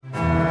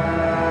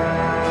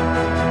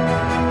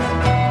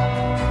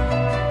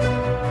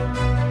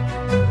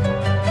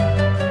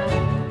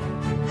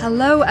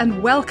Hello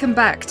and welcome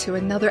back to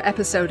another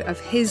episode of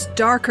His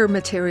Darker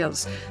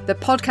Materials, the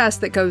podcast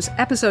that goes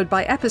episode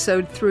by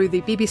episode through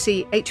the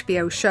BBC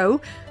HBO show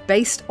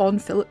based on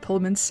Philip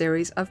Pullman's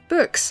series of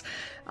books.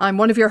 I'm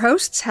one of your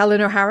hosts, Helen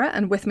O'Hara,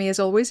 and with me as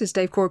always is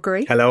Dave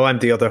Corkery. Hello, I'm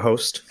the other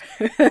host.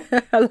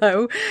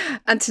 Hello.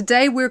 And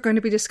today we're going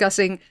to be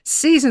discussing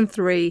Season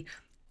 3,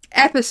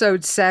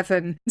 Episode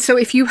 7. So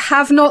if you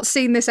have not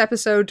seen this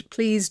episode,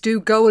 please do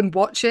go and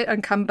watch it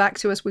and come back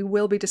to us. We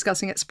will be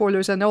discussing it,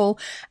 spoilers and all.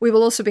 We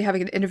will also be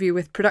having an interview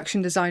with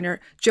production designer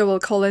Joel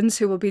Collins,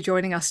 who will be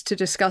joining us to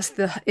discuss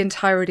the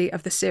entirety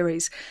of the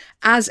series.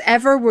 As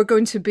ever, we're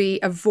going to be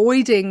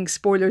avoiding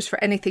spoilers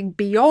for anything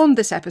beyond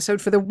this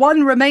episode. For the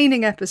one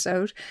remaining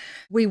episode,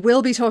 we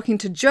will be talking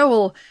to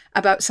Joel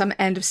about some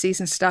end of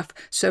season stuff.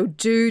 So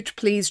do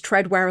please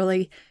tread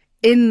warily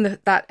in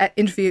that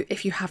interview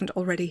if you haven't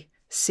already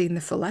seen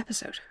the full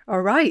episode.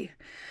 All right.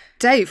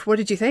 Dave, what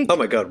did you think? Oh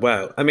my God,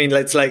 wow. I mean,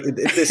 it's like,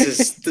 this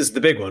is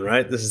the big one,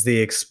 right? This is the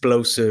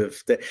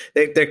explosive.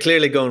 They're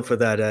clearly going for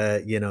that,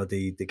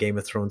 the Game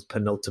of Thrones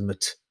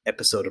penultimate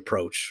episode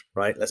approach,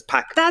 right? Let's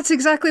pack. That's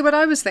exactly what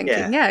I was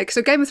thinking, yeah.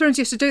 So Game of Thrones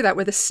used to do that,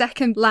 where the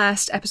second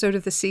last episode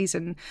of the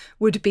season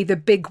would be the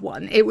big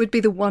one. It would be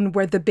the one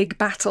where the big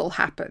battle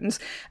happens.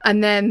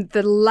 And then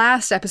the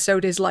last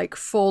episode is like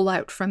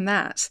fallout from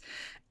that.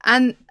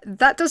 And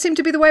that does seem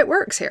to be the way it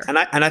works here. And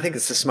I think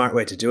it's a smart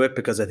way to do it,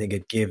 because I think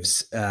it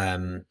gives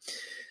the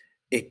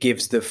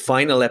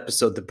final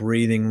episode the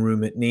breathing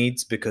room it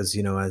needs, because,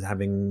 you know, as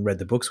having read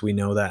the books, we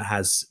know that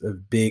has a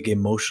big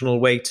emotional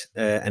weight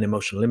and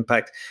emotional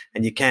impact.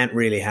 And you can't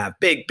really have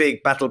big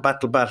battle,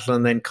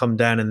 and then come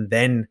down and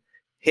then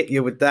hit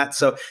you with that.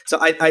 So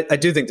I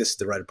do think this is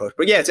the right approach.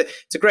 But yeah,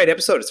 it's a great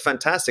episode. It's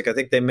fantastic. I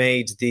think they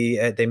made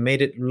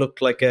it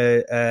look like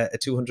a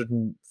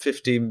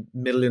 $250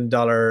 million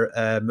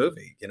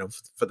movie, you know,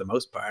 for the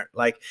most part.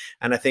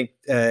 And I think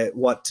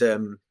what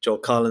Joel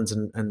Collins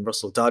and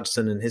Russell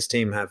Dodgson and his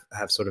team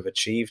have sort of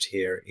achieved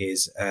here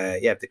is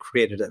they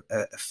created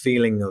a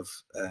feeling of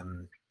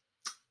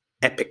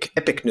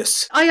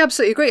epicness. I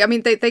absolutely agree. I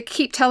mean, they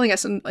keep telling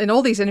us in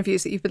all these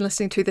interviews that you've been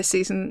listening to this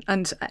season,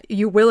 and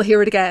you will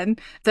hear it again,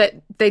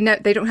 that they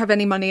don't have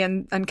any money,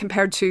 and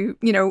compared to,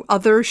 you know,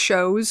 other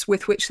shows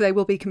with which they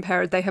will be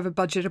compared, they have a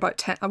budget about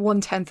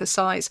 1/10 the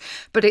size.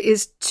 But it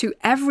is to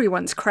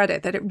everyone's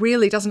credit that it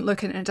really doesn't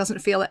look it and it doesn't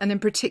feel it. And in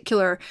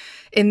particular,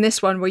 in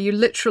this one, where you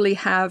literally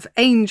have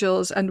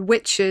angels and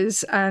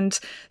witches and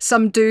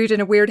some dude in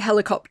a weird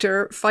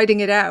helicopter fighting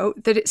it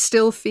out, that it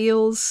still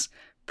feels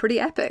pretty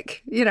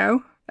epic, you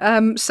know.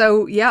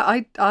 So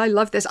yeah, I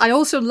love this. I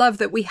also love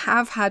that we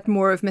have had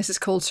more of Mrs.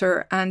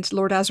 Coulter and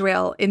Lord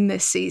Asriel in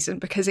this season,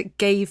 because it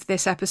gave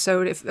this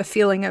episode a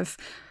feeling of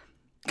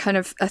kind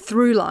of a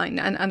through line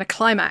and a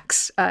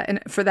climax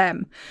for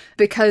them,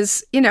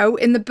 because, you know,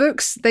 in the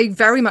books they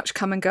very much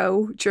come and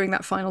go during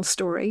that final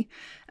story,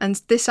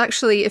 and this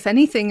actually, if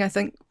anything, I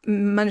think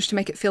managed to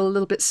make it feel a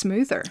little bit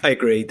smoother. I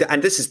agree.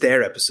 And this is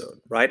their episode,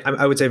 right?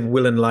 I would say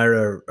Will and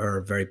Lyra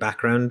are very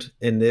background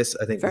in this.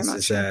 I think very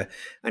this is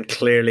and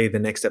clearly the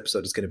next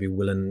episode is going to be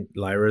Will and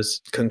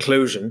Lyra's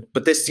conclusion.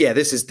 But this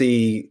is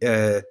the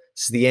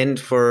end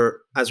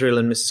for Asriel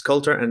and Mrs.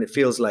 Coulter, and it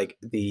feels like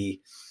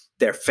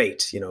their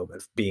fate, you know,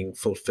 of being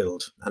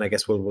fulfilled. And I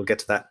guess we'll get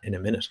to that in a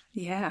minute.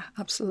 Yeah,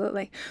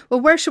 absolutely.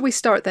 Well, where should we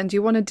start then? Do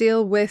you want to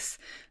deal with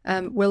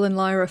Will and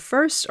Lyra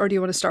first, or do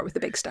you want to start with the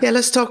big stuff? Yeah,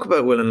 let's talk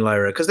about Will and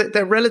Lyra, because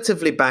they're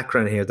relatively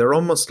background here. They're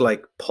almost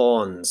like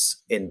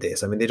pawns in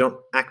this. I mean, they don't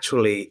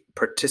actually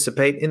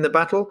participate in the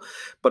battle,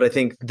 but I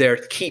think they're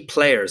key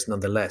players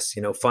nonetheless.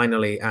 You know,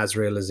 finally,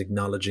 Asriel is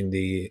acknowledging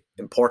the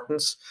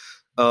importance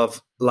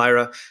of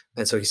Lyra,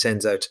 and so he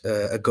sends out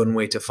a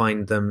gunway to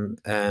find them,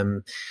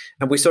 and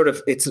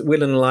it's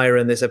Will and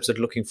Lyra in this episode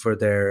looking for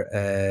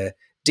their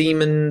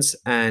demons,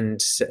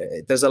 and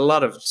there's a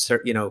lot of,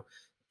 you know,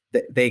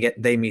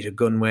 they meet a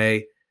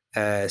gunway.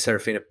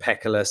 Serafina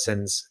Pekkala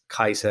sends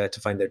Kaisa to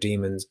find their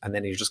demons, and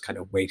then you're just kind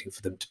of waiting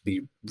for them to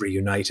be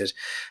reunited.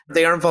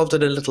 They are involved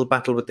in a little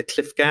battle with the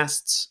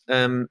Cliffghasts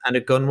and a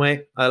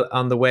gunway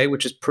on the way,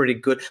 which is pretty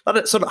good. A lot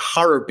of sort of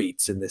horror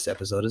beats in this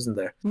episode, isn't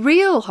there?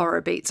 Real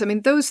horror beats. I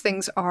mean, those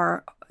things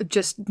are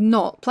just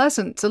not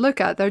pleasant to look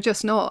at. They're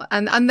just not.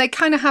 And they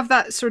kind of have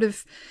that sort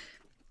of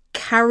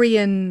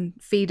carrion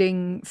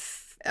feeding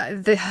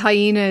the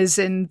hyenas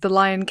in The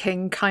Lion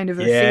King kind of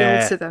a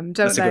feel to them,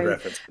 don't they? That's a good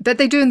reference. But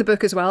they do in the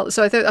book as well.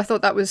 So I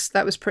thought that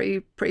was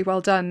pretty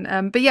well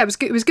done. But yeah,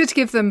 it was good to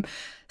give them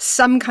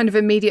some kind of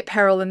immediate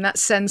peril, in that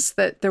sense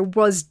that there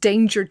was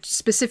danger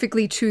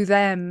specifically to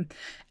them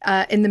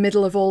in the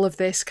middle of all of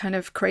this kind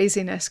of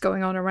craziness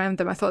going on around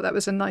them. I thought that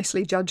was a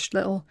nicely judged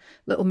little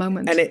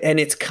moment. And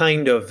it's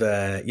kind of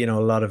a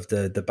lot of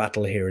the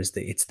battle here is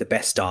it's the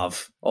best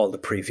of all the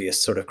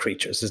previous sort of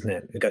creatures, isn't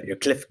it? You got your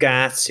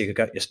Cliffghasts, you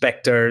got your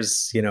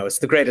Spectres. You know, it's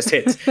the greatest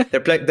hits. They're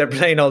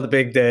playing all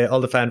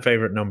the fan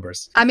favorite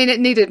numbers. I mean,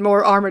 it needed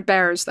more armored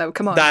bearers, though.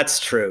 Come on.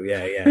 That's true.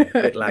 Yeah, a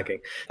bit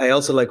lacking. I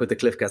also like with the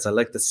Cliffghasts, I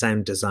like the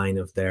sound design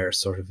of their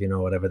sort of, you know,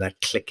 whatever,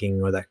 that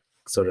clicking or that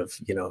sort of,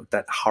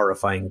 that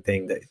horrifying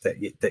thing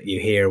that you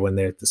hear when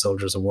the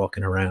soldiers are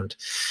walking around.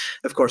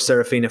 Of course,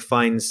 Serafina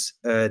finds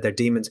their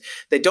demons.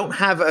 They don't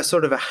have a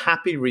sort of a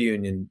happy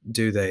reunion,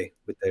 do they,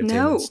 with their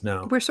demons?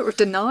 No, we're sort of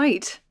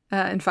denied.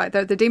 In fact,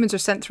 the demons are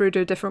sent through to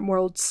a different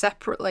world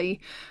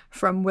separately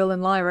from Will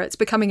and Lyra. It's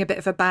becoming a bit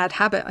of a bad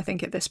habit, I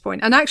think, at this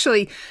point. And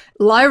actually,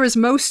 Lyra's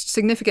most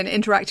significant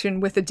interaction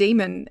with the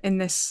demon in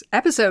this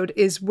episode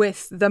is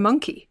with the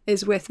monkey,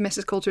 is with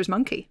Mrs. Coulter's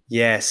monkey.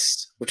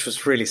 Yes, which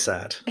was really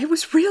sad. It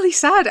was really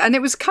sad. And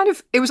it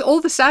was all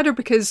the sadder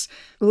because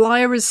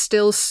Lyra's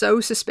still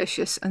so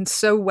suspicious and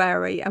so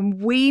wary.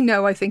 And we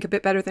know, I think, a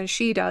bit better than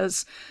she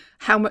does,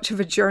 how much of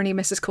a journey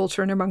Mrs.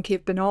 Coulter and her monkey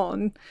have been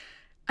on.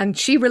 And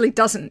she really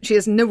doesn't. She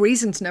has no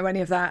reason to know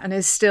any of that and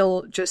is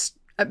still just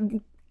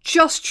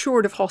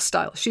short of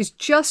hostile. She's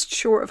just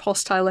short of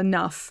hostile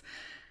enough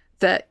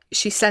that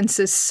she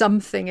senses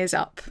something is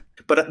up.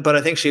 But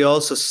I think she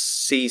also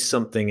sees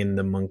something in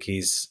the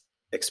monkey's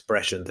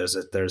expression.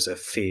 There's a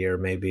fear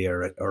maybe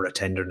or a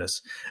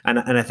tenderness. And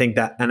I think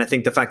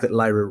the fact that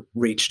Lyra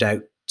reached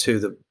out to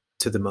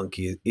the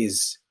monkey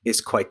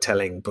is quite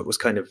telling, but was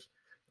kind of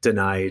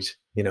denied,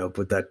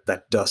 with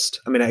that dust.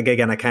 I mean,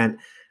 again, I can't.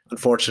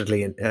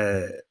 Unfortunately,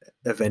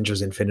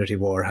 Avengers: Infinity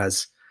War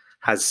has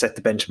set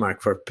the benchmark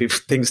for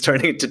things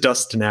turning into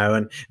dust now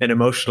and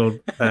emotional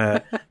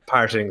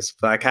partings.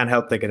 But I can't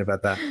help thinking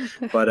about that.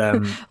 But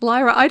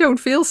Lyra, I don't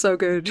feel so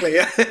good.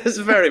 Yeah, it's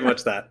very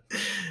much that.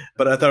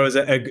 But I thought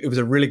it was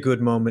a really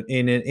good moment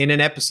in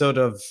an episode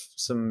of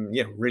some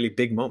really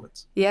big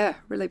moments. Yeah,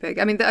 really big.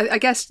 I mean, I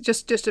guess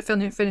just to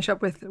finish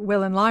up with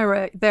Will and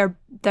Lyra,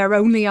 their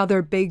only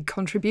other big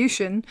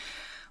contribution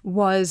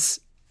was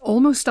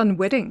almost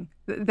unwitting.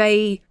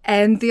 They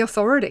end the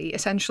Authority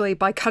essentially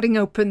by cutting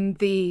open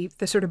the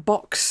sort of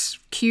box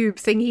cube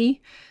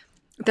thingy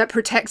that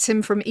protects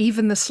him from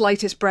even the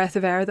slightest breath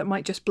of air that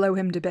might just blow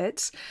him to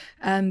bits.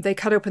 They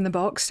cut open the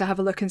box to have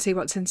a look and see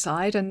what's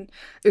inside, and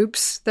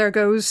oops, there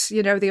goes,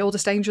 the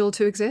oldest angel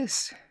to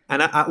exist.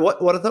 And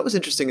what I thought was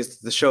interesting is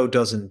the show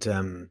doesn't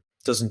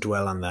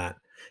dwell on that.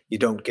 You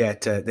don't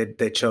get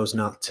they chose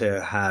not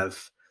to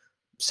have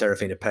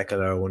Serafina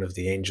Pekkala, one of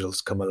the angels,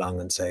 come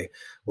along and say,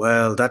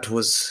 well, that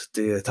was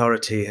the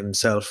Authority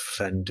himself,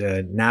 and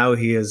now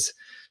he has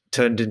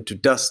turned into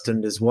dust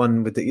and is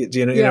one with the,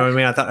 you know what I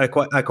mean? I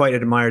thought I quite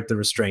admired the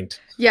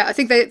restraint. Yeah, I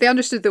think they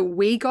understood that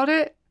we got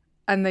it,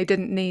 and they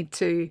didn't need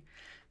to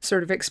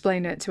sort of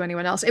explain it to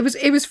anyone else. It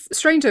was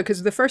strange though,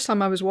 because the first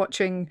time I was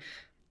watching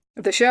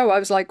the show, I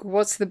was like,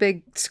 what's the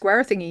big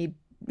square thingy?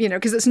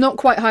 Because it's not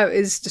quite how it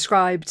is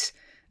described.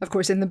 Of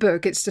course, in the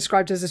book, it's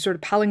described as a sort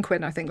of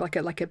palanquin, I think, like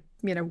a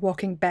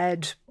walking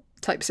bed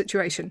type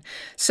situation.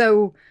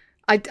 So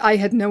I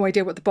had no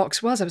idea what the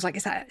box was. I was like,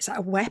 is that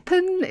a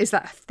weapon? Is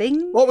that a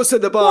thing? What was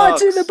in the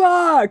box? What's in the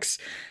box?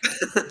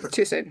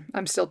 Too soon.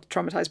 I'm still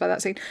traumatized by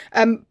that scene.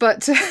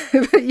 But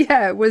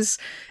yeah, it was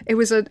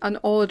an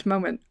odd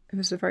moment. It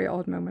was a very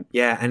odd moment.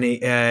 Yeah, and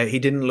he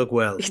didn't look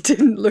well. He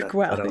didn't look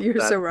well. You're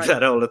so right.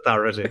 That old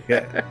Authority.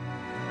 Yeah.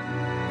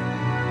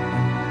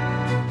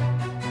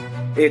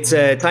 It's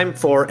time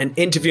for an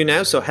interview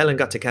now. So Helen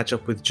got to catch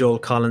up with Joel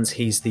Collins.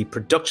 He's the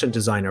production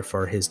designer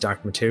for his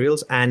Dark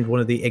Materials and one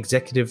of the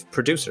executive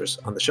producers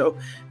on the show.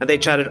 And they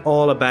chatted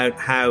all about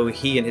how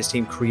he and his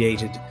team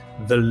created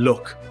the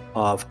look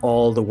of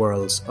all the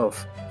worlds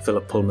of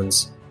Philip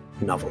Pullman's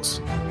novels.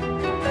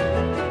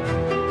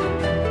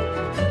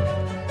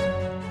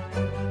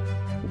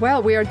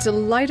 Well, we are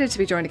delighted to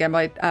be joined again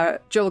by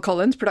Joel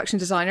Collins, production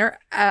designer.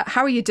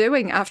 How are you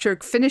doing after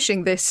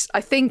finishing this?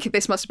 I think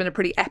this must have been a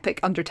pretty epic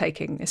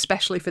undertaking,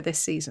 especially for this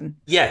season.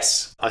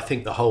 Yes, I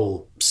think the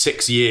whole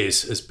 6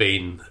 years has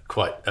been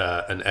quite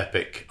an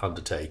epic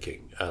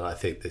undertaking. And I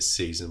think this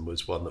season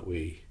was one that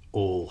we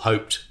all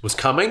hoped was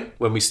coming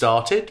when we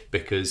started,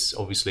 because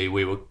obviously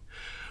we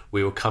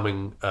were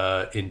coming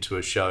into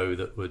a show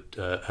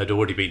that had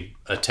already been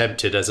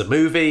attempted as a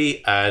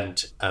movie,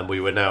 and we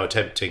were now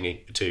attempting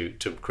to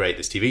create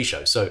this TV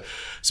show.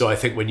 So I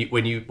think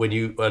when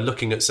you are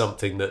looking at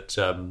something that's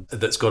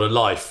got a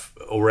life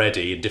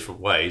already in different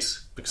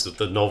ways because of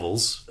the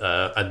novels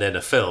and then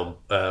a film,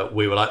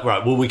 we were like,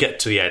 right, will we get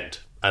to the end?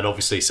 And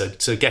obviously,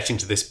 so getting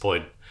to this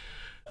point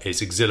is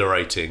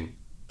exhilarating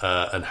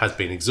and has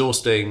been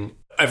exhausting.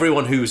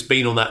 Everyone who's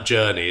been on that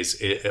journey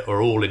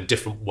are all in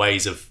different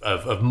ways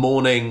of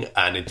mourning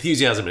and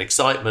enthusiasm and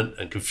excitement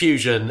and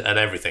confusion and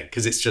everything,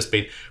 because it's just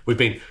we've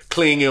been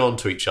clinging on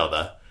to each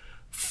other,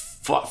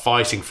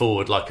 fighting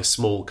forward like a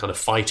small kind of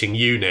fighting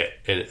unit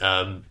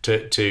to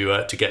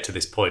get to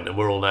this point. And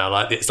we're all now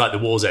like, it's like the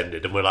war's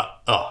ended and we're like,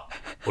 oh,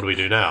 what do we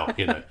do now?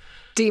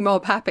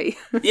 Demob happy.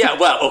 Yeah,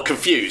 well, or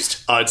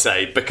confused, I'd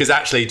say, because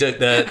actually the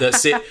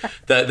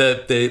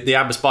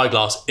Amber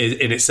Spyglass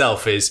in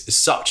itself is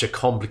such a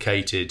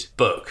complicated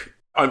book.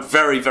 I'm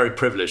very, very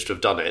privileged to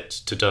have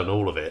done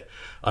all of it.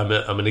 I'm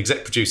an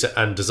exec producer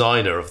and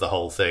designer of the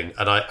whole thing,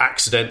 and I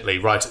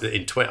accidentally, I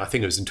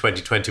think it was in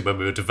 2020 when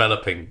we were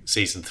developing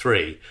season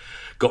 3,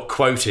 got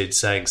quoted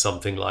saying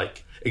something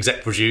like,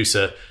 exec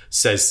producer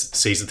says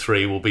season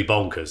 3 will be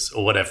bonkers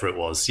or whatever it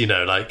was,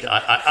 like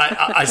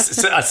I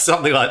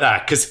something like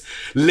that, because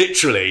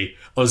literally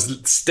I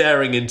was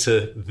staring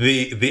into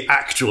the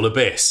actual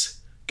abyss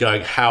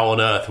going, how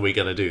on earth are we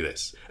going to do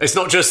this? It's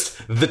not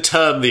just the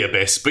term the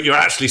abyss, but you're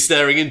actually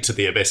staring into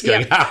the abyss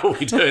going, how are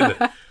we doing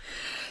this?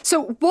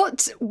 So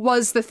what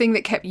was the thing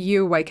that kept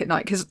you awake at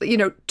night? Because,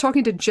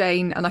 talking to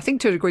Jane, and I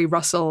think to a degree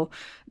Russell,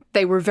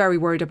 they were very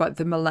worried about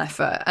the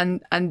Malefa,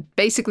 and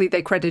basically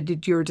they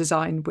credited your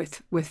design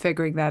with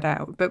figuring that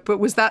out. But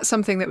was that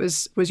something that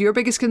was your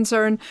biggest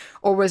concern,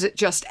 or was it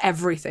just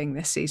everything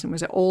this season?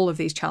 Was it all of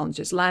these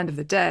challenges, Land of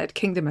the Dead,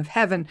 Kingdom of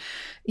Heaven,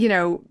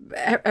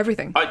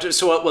 everything?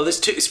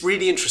 It's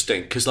really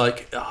interesting because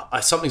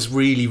something's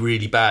really,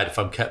 really bad if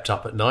I'm kept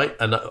up at night,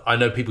 and I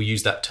know people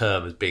use that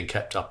term as being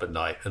kept up at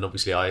night, and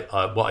obviously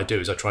what I do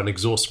is I try and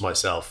exhaust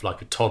myself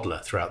like a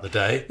toddler throughout the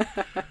day,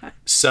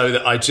 so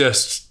that I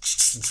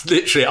just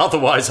literally,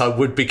 otherwise I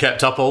would be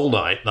kept up all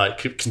night, like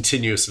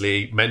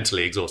continuously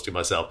mentally exhausting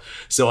myself.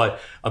 So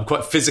I'm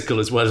quite physical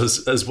as well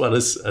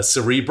as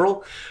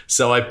cerebral.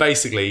 So I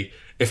basically,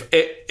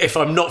 if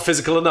I'm not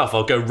physical enough,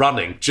 I'll go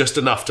running just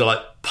enough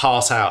to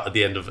pass out at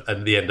the end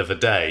of a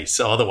day.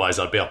 So otherwise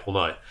I'd be up all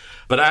night.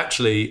 But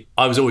actually,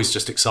 I was always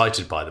just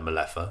excited by the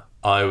Malefa.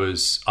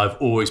 I've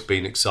always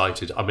been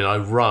excited. I mean, I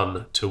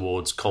run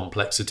towards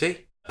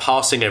complexity.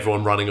 Passing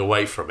everyone running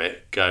away from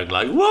it, going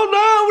well, no,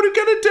 what are we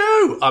going to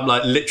do? I'm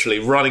literally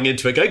running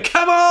into it, going,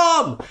 come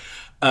on!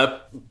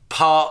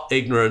 Part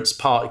ignorance,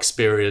 part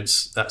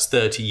experience. That's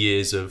 30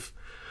 years of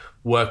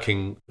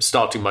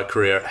starting my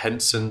career at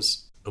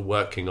Henson's,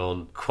 working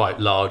on quite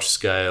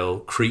large-scale,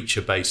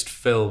 creature-based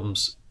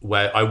films,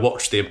 where I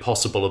watched The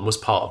Impossible and was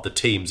part of the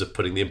teams of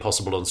putting The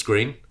Impossible on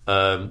screen.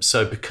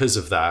 So because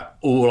of that,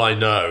 all I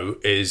know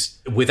is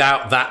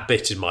without that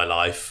bit in my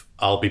life,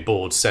 I'll be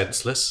bored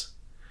senseless.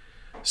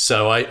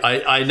 So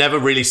I never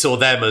really saw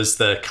them as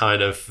the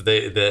kind of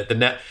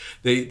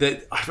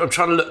the I'm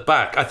trying to look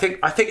back. I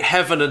think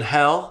Heaven and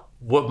Hell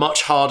were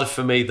much harder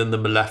for me than the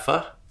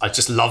Malefa. I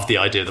just love the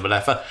idea of the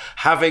Malefa.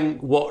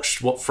 Having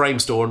watched what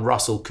Framestore and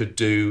Russell could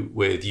do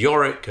with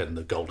Yorick and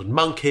the Golden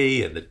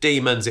Monkey and the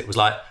demons, it was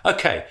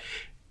okay,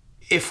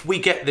 if we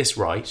get this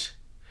right,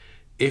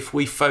 if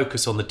we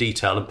focus on the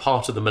detail, and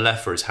part of the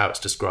Malefa is how it's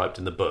described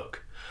in the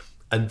book,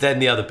 and then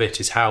the other bit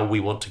is how we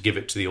want to give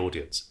it to the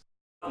audience.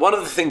 One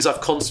of the things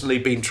I've constantly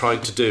been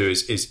trying to do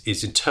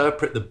is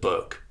interpret the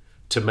book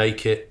to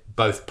make it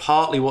both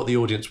partly what the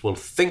audience will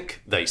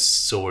think they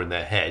saw in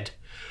their head,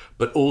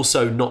 but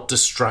also not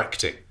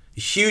distracting. A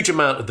huge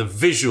amount of the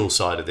visual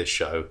side of this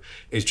show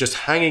is just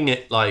hanging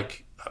it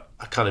like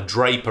a kind of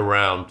drape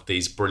around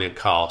these brilliant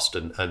cast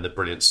and the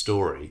brilliant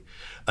story,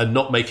 and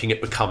not making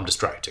it become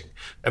distracting.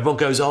 Everyone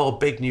goes, oh,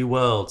 big new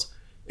worlds,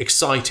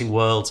 exciting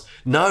worlds.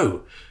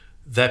 No,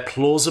 they're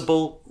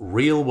plausible,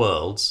 real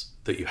worlds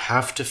that you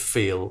have to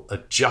feel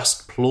are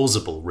just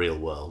plausible real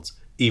worlds,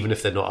 even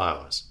if they're not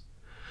ours.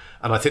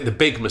 And I think the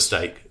big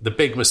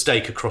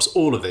mistake across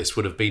all of this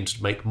would have been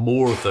to make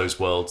more of those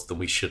worlds than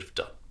we should have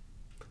done.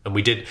 And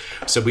we did.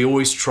 So we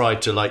always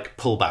tried to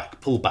pull back.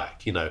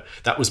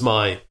 That was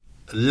my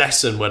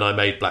lesson when I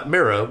made Black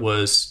Mirror,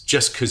 was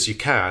just because you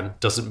can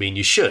doesn't mean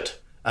you should.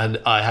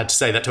 And I had to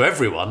say that to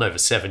everyone over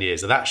 7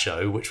 years of that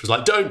show, which was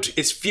don't,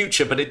 it's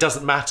future, but it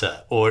doesn't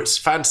matter. Or it's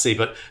fantasy,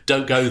 but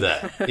don't go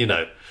there,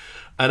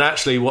 And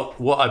actually,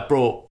 what I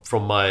brought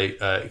from my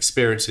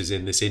experiences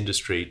in this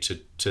industry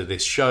to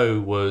this show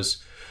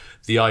was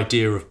the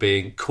idea of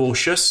being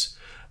cautious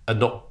and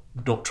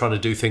not trying to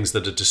do things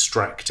that are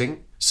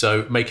distracting.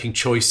 So making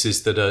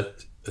choices that are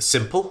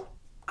simple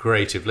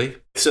creatively.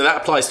 So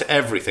that applies to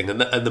everything, and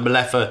the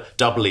Malefa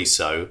doubly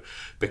so,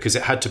 because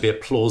it had to be a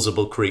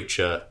plausible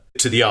creature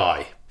to the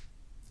eye.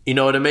 You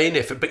know what I mean?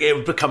 It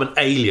would become an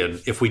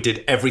alien if we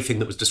did everything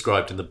that was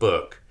described in the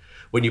book.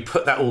 When you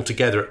put that all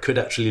together, it could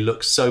actually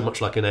look so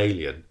much like an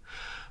alien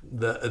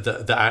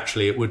that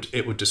actually it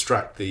would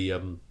distract the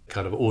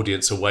kind of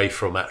audience away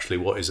from actually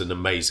what is an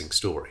amazing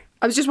story.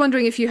 I was just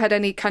wondering if you had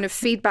any kind of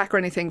feedback or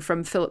anything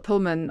from Philip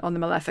Pullman on the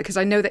Malefa, because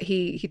I know that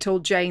he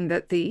told Jane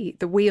that the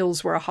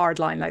wheels were a hard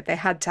line, like they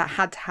had to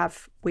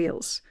have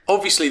wheels.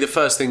 Obviously, the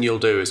first thing you'll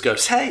do is go,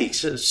 hey,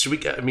 should we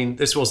get? I mean,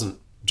 this wasn't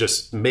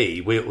just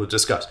me. We'll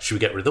discuss. Should we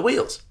get rid of the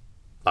wheels?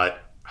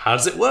 How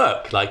does it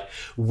work?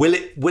 Will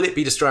it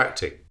be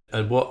distracting?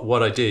 And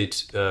what I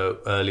did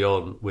early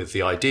on with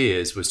the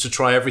ideas was to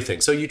try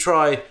everything. So you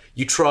try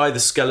the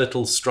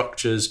skeletal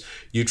structures,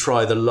 you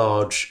try the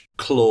large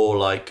claw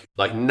like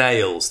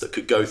nails that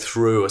could go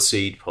through a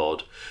seed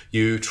pod.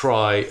 You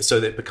try so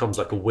that it becomes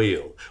like a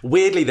wheel.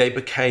 Weirdly, they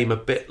became a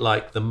bit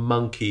like the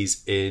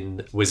monkeys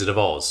in Wizard of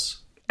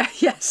Oz.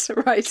 Yes,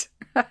 right.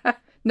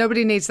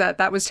 Nobody needs that.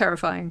 That was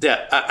terrifying.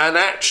 Yeah, and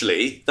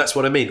actually, that's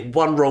what I mean.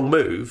 One wrong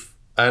move,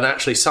 and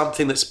actually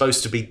something that's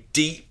supposed to be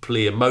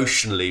deeply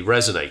emotionally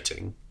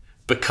resonating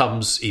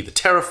becomes either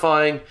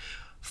terrifying,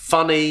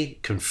 funny,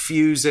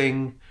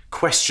 confusing,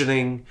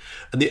 questioning.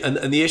 And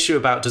the issue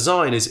about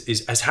design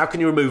is how can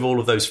you remove all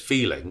of those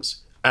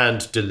feelings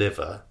and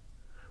deliver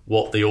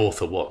what the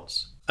author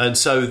wants? And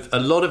so a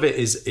lot of it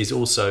is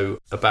also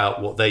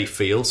about what they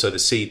feel. So the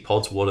seed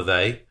pods, what are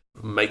they?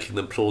 Making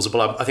them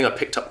plausible. I think I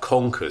picked up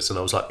conkers and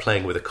I was like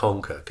playing with a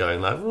conker,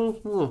 going like,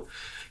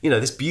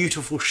 this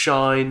beautiful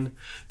shine.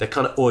 They're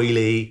kind of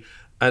oily.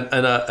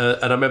 And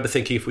I remember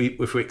thinking, if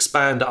we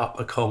expand up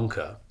a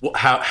conker,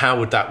 how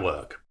would that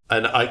work?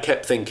 And I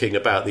kept thinking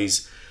about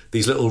these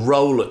little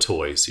roller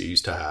toys you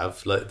used to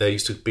have. Like they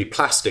used to be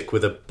plastic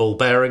with a ball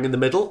bearing in the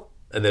middle,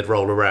 and they'd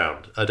roll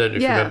around. I don't know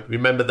if you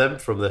remember them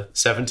from the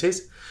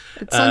 70s.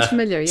 It sounds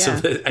familiar,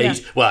 yeah.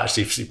 Well,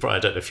 actually, I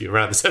don't know if you're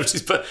around the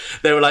 70s, but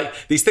they were like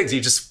these things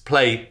you just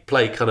play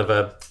kind of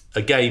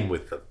a game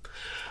with them.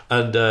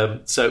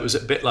 And so it was a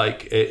bit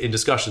like in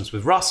discussions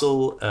with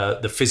Russell,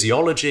 the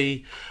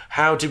physiology,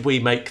 how did we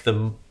make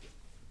them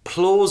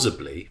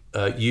plausibly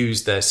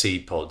use their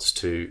seed pods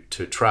to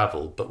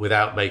travel, but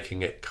without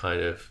making it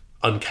kind of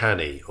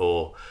uncanny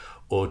or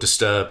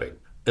disturbing,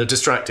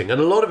 distracting. And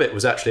a lot of it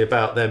was actually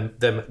about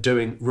them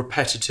doing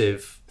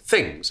repetitive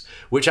things,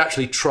 which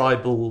actually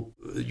tribal,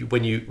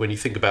 when you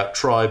think about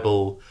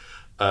tribal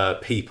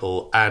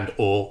people and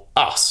or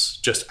us,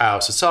 just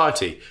our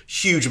society,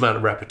 huge amount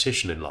of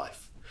repetition in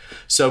life.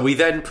 So we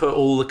then put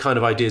all the kind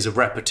of ideas of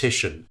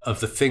repetition of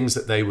the things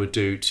that they would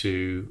do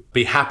to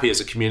be happy as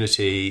a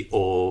community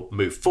or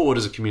move forward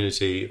as a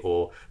community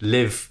or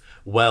live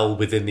well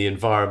within the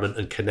environment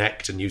and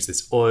connect and use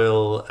this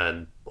oil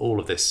and all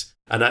of this.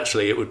 And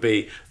actually it would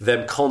be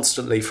them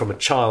constantly from a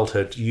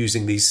childhood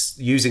using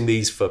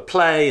these for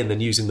play and then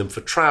using them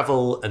for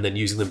travel and then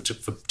using them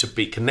to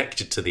be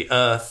connected to the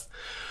earth.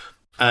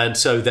 And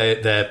so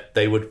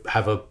they would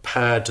have a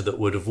pad that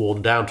would have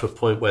worn down to a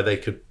point where they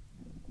could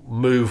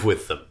move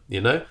with them,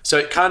 So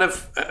it kind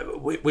of,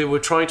 we were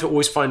trying to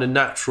always find a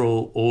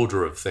natural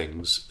order of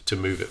things to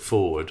move it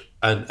forward.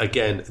 And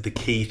again, the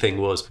key thing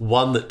was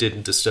one that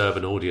didn't disturb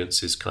an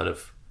audience's kind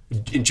of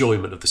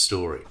enjoyment of the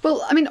story.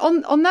 Well, I mean,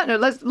 on that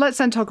note, let's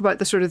then talk about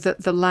the sort of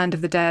the Land of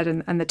the Dead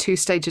and the two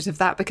stages of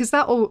that, because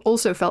that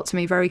also felt to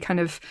me very kind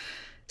of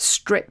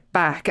stripped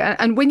back.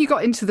 And when you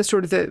got into the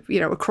sort of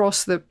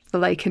across the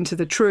lake into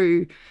the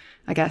true,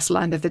 I guess,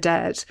 Land of the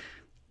Dead,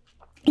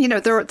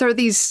 there are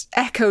these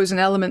echoes and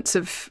elements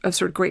of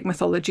sort of Greek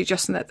mythology,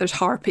 just in that there's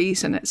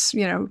harpies and it's,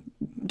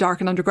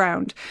 dark and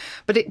underground.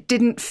 But it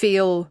didn't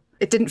feel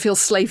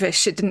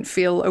slavish. It didn't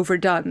feel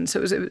overdone. So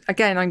it was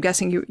again, I'm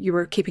guessing you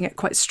were keeping it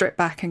quite stripped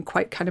back and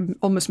quite kind of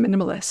almost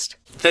minimalist.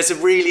 There's a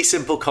really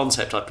simple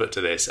concept I put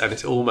to this, and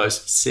it's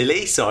almost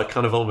silly, so I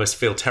kind of almost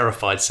feel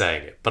terrified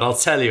saying it. But I'll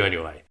tell you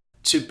anyway.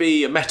 To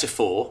be a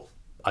metaphor,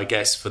 I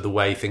guess, for the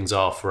way things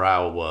are for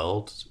our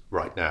world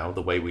right now,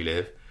 the way we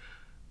live,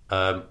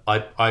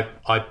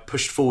 I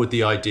pushed forward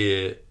the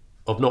idea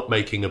of not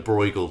making a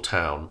Bruegel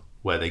town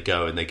where they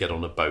go and they get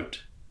on a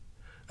boat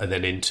and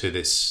then into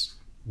this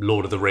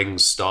Lord of the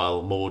Rings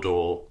style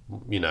Mordor,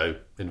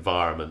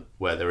 environment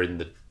where they're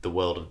in the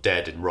world of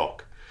dead in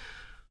rock.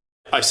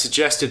 I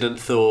suggested and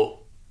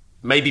thought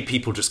maybe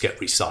people just get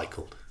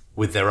recycled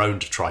with their own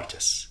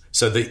detritus.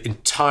 So the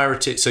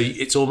entirety, so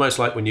it's almost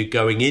like when you're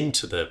going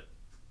into the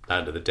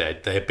Land of the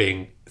Dead, they're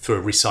being through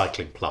a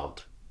recycling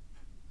plant.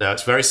 Now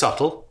it's very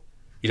subtle.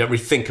 You don't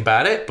really think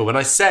about it, but when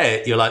I say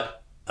it, you're like,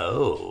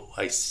 oh,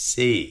 I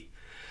see.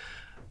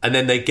 And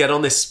then they get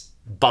on this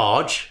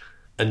barge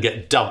and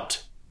get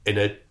dumped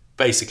in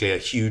basically a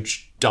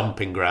huge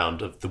dumping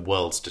ground of the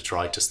world's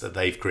detritus that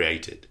they've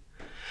created.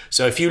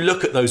 So if you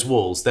look at those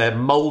walls, they're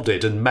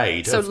moulded and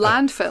made. So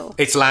landfill.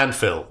 It's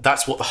landfill.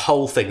 That's what the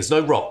whole thing is.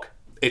 No rock.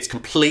 It's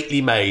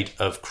completely made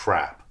of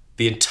crap.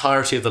 The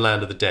entirety of the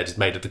Land of the Dead is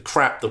made of the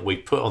crap that we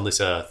put on this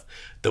earth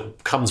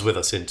that comes with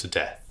us into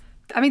death.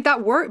 I mean,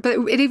 that worked, but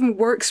it even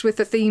works with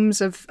the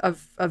themes of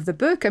the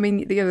book. I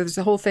mean, there's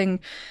the whole thing,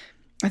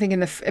 I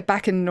think,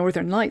 back in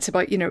Northern Lights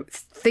about,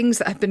 things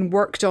that have been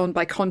worked on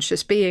by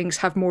conscious beings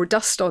have more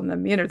dust on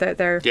them.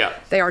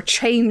 They are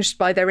changed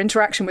by their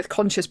interaction with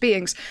conscious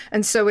beings.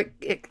 And so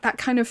that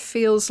kind of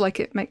feels like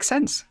it makes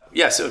sense.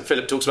 Yeah, so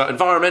Philip talks about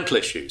environmental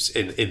issues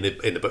in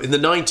the book. In the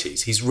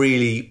 90s, he's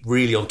really,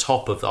 really on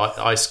top of the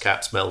ice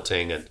caps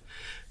melting and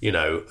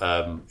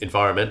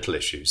environmental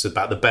issues,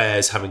 about the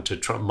bears having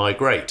to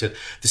migrate. And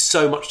there's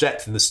so much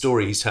depth in the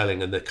story he's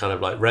telling and the kind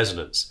of like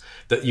resonance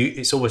that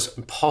it's almost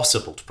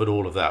impossible to put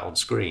all of that on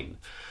screen.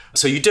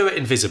 So you do it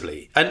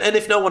invisibly. And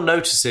if no one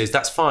notices,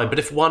 that's fine. But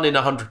if 1 in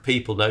 100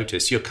 people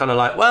notice, you're kind of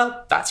like,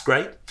 well, that's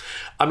great.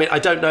 I mean, I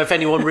don't know if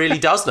anyone really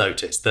does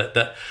notice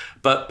that.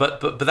 But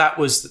that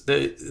was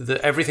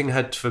everything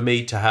had for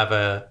me to have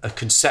a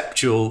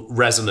conceptual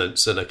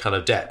resonance and a kind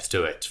of depth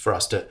to it for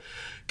us to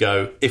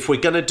go, if we're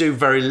going to do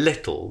very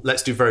little,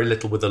 let's do very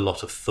little with a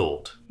lot of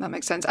thought. That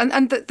makes sense.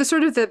 And the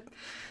sort of the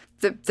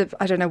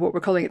I don't know what we're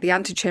calling it, the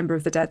antechamber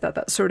of the dead,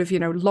 that sort of,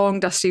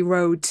 long dusty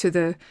road to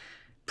the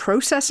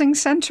processing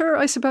center,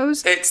 I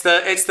suppose.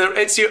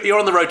 You're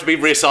on the road to be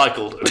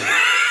recycled.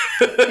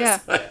 Yeah,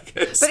 but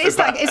it's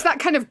that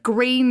kind of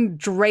grain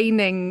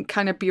draining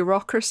kind of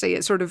bureaucracy.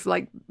 It's sort of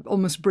like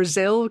almost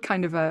Brazil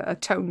kind of a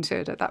tone to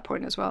it at that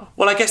point as well.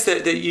 Well, I guess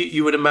that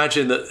you would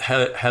imagine that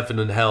heaven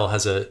and hell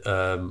has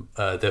in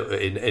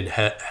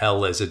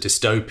hell there's a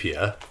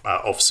dystopia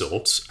of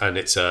sorts, and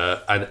it's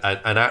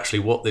and actually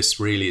what this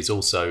really is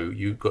also,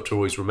 you've got to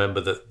always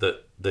remember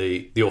that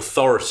the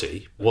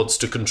authority wants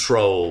to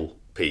control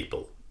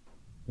people,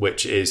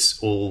 which is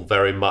all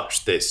very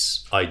much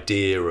this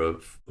idea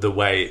of the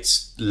way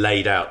it's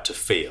laid out to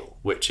feel,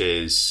 which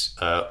is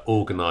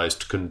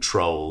organised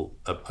control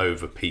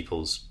over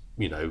people's,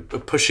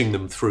 pushing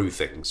them through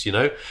things,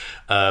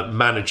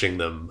 managing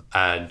them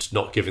and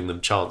not giving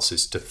them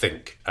chances to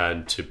think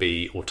and to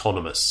be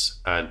autonomous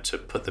and to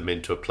put them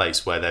into a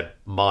place where their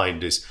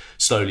mind is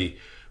slowly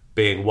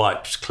being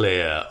wiped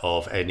clear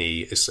of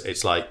any.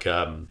 It's like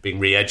being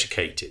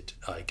re-educated,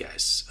 I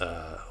guess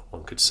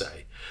one could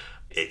say.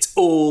 It's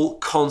all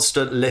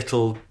constant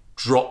little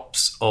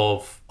drops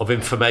of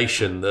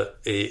information that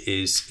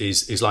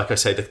is like I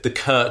say, the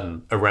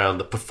curtain around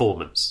the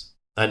performance.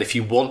 And if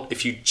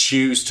you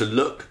choose to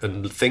look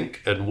and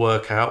think and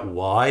work out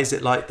why is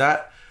it like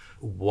that,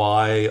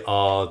 why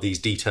are these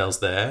details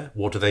there,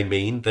 what do they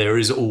mean, there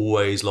is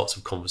always lots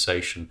of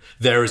conversation.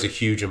 There is a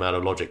huge amount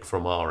of logic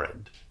from our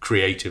end,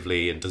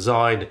 creatively, in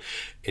design,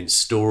 in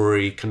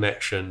story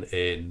connection,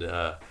 in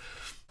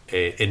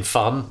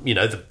fun,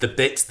 the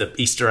bits, the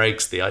Easter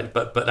eggs,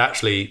 but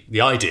actually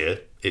the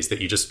idea is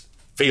that you just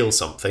feel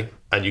something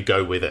and you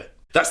go with it.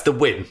 That's the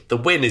win. The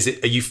win is,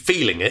 are you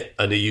feeling it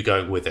and are you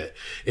going with it?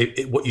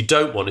 What you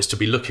don't want is to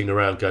be looking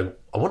around going,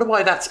 I wonder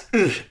why that's,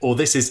 or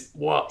this is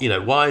what,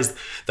 why is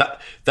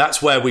that?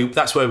 That's where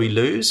we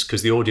lose,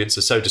 because the audience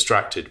are so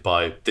distracted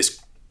by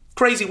this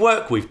crazy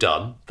work we've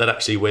done that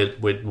actually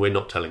we're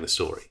not telling the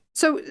story.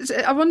 So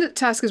I wanted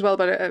to ask as well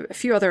about a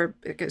few other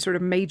sort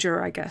of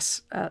major, I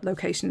guess,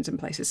 locations and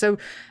places. So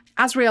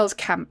Azrael's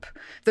camp,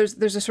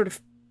 there's a sort of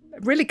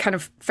really kind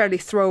of fairly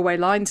throwaway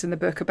lines in the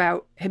book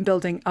about him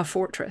building a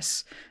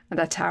fortress and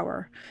a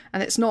tower.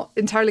 And it's not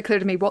entirely clear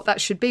to me what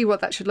that should be,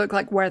 what that should look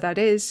like, where that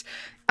is.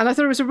 And I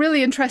thought it was a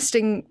really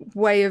interesting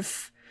way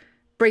of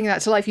bringing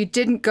that to life. You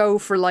didn't go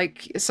for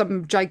like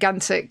some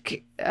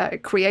gigantic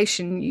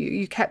creation.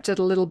 You kept it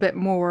a little bit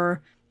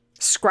more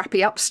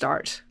scrappy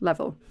upstart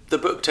level. The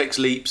book takes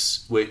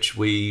leaps, which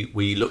we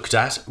looked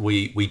at.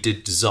 We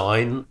did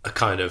design a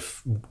kind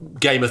of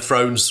Game of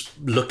Thrones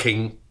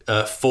looking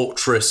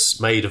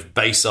fortress made of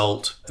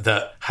basalt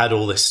that had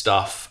all this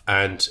stuff.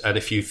 And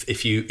if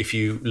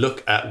you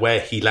look at where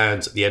he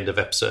lands at the end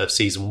of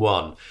season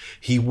 1,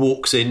 he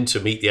walks in to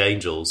meet the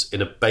angels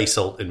in a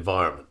basalt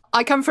environment.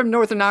 I come from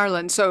Northern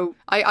Ireland, so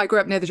I grew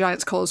up near the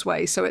Giant's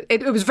Causeway, so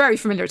it was very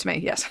familiar to me.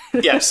 Yes.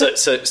 Yeah.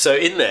 So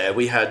in there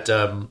we had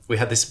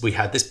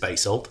this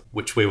basalt,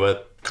 which we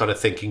were kind of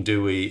thinking,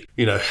 do we,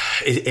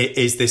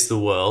 is this the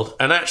world?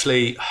 And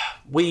actually,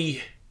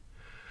 we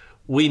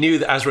knew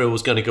that Azrael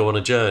was going to go on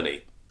a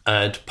journey,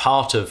 and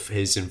part of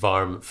his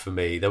environment for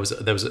me, there was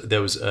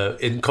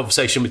in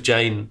conversation with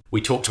Jane,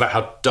 we talked about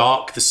how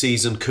dark the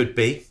season could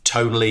be,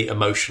 tonally,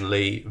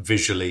 emotionally,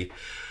 visually.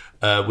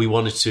 We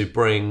wanted to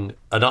bring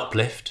an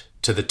uplift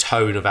to the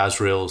tone of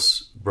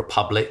Azrael's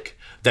Republic.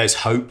 There's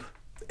hope.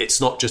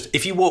 It's not just,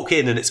 if you walk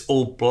in and it's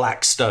all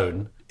black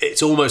stone,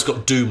 it's almost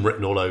got doom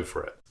written all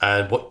over it.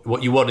 And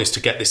what you want is to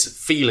get this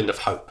feeling of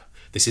hope,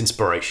 this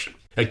inspiration.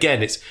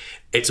 Again,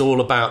 it's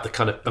all about the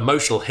kind of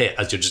emotional hit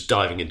as you're just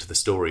diving into the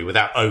story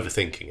without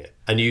overthinking it.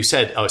 And you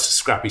said, it's a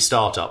scrappy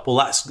startup. Well,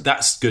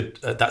 that's good.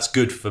 That's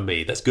good for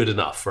me. That's good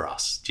enough for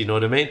us. Do you know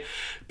what I mean?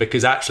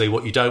 Because actually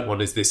what you don't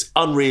want is this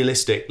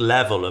unrealistic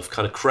level of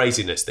kind of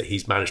craziness that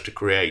he's managed to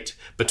create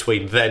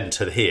between then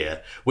to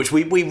here, which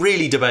we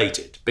really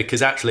debated,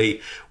 because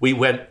actually we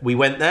went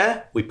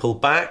there, we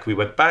pulled back, we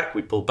went back,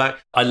 we pulled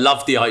back. I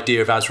love the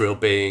idea of Azrael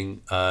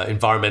being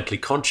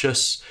environmentally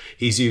conscious.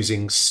 He's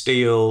using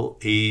steel.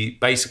 He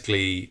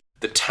basically,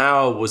 the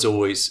tower was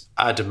always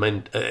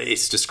adamant.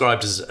 It's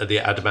described as the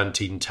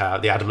adamantine tower,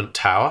 the adamant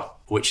tower,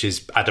 which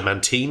is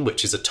adamantine,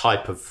 which is a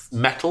type of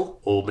metal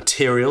or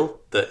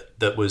material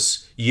that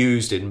was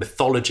used in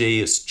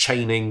mythology as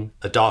chaining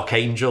a dark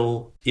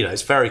angel.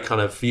 It's very kind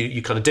of,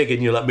 you kind of dig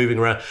in, you're like moving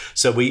around.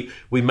 So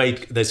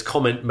there's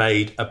comment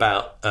made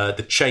about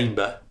the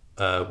chamber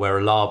where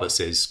Alabus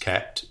is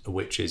kept,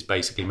 which is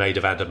basically made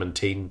of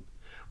adamantine,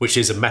 which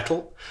is a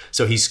metal.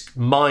 So he's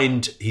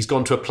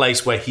gone to a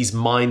place where he's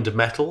mined a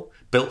metal,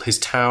 built his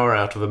tower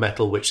out of a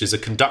metal, which is a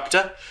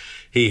conductor.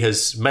 He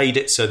has made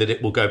it so that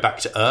it will go back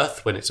to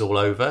Earth when it's all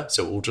over.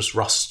 So it will just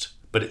rust,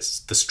 but it's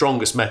the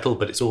strongest metal,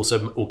 but it's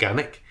also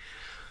organic.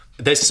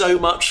 There's so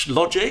much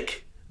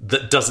logic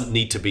that doesn't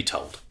need to be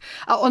told.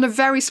 On a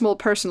very small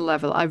personal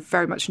level, I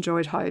very much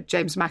enjoyed how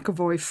James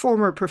McAvoy,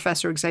 former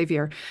Professor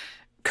Xavier,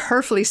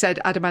 carefully said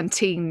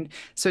adamantine,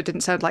 so it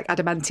didn't sound like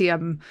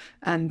adamantium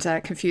and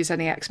confuse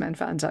any X-Men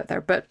fans out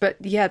there. But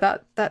yeah,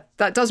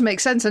 that does make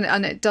sense,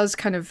 and it does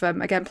kind of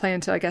again play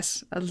into, I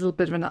guess, a little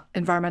bit of an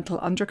environmental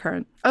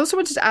undercurrent. I also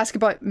wanted to ask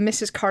about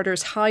Mrs.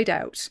 Carter's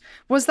hideout.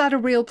 Was that a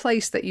real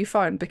place that you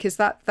found? Because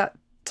that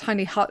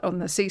tiny hut on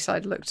the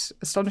seaside looked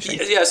astonishing.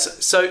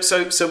 Yes. So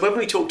when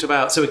we talked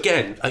about, so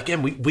again,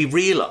 we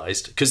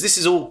realised, because this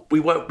is all, we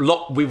work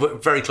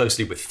very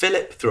closely with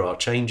Philip through our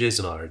changes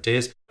and our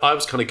ideas. I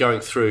was kind of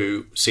going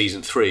through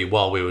season 3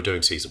 while we were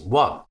doing season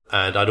 1,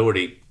 and I'd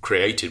already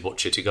created what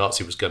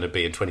Cittàgazze was going to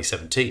be in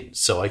 2017.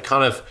 So I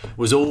kind of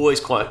was always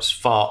quite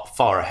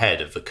far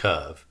ahead of the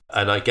curve.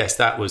 And I guess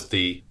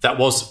these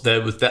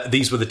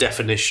were the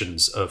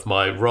definitions of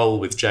my role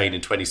with Jane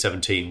in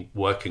 2017,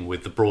 working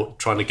with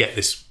trying to get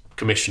this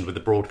commissioned with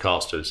the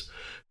broadcasters,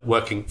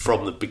 working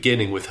from the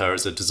beginning with her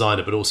as a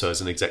designer, but also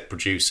as an exec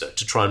producer,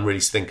 to try and really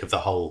think of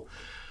the whole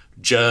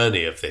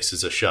journey of this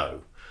as a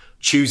show.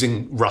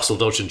 Choosing Russell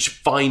Dodgson,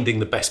 finding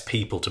the best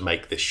people to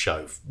make this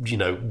show,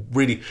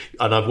 really.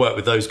 And I've worked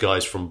with those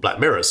guys from Black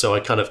Mirror, so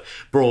I kind of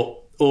brought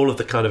all of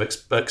the kind of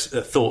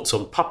thoughts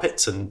on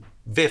puppets and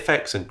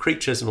VFX and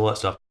creatures and all that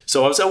stuff.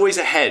 So I was always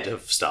ahead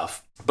of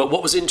stuff. But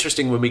what was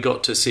interesting when we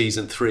got to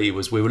season 3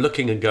 was we were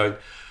looking and going,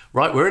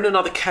 right, we're in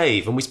another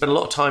cave, and we spent a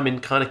lot of time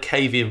in kind of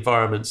cavey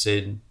environments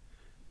in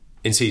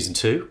season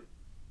 2,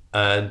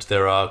 and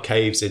there are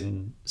caves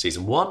in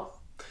season 1.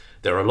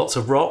 There are lots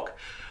of rock,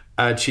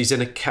 and she's in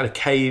a kind of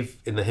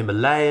cave in the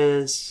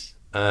Himalayas,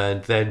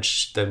 and then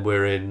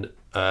we're in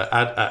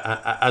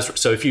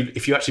so if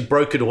you actually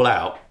broke it all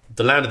out,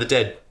 the Land of the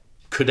Dead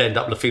could end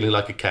up feeling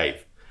like a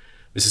cave.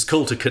 Mrs.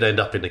 Coulter could end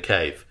up in a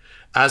cave.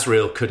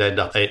 Azrael could end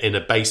up in a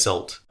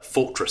basalt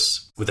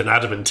fortress with an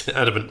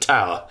adamant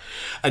tower.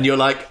 And you're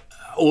like,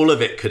 all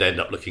of it could end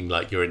up looking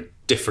like you're in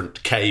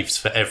different caves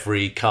for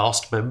every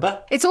cast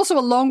member. It's also a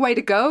long way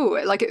to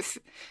go. Like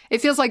it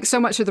feels like so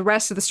much of the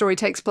rest of the story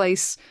takes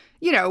place,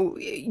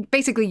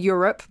 basically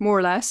Europe, more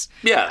or less.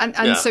 Yeah.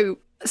 And so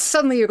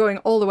suddenly you're going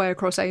all the way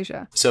across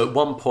Asia. So at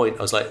one point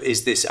I was like,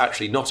 is this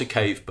actually not a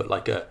cave, but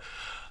like a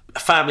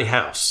family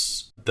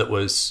house that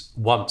was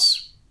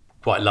once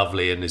quite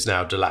lovely and is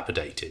now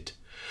dilapidated?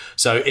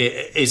 So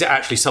is it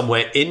actually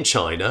somewhere in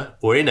China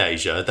or in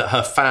Asia that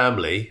her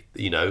family,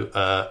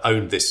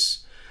 owned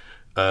this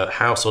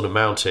house on a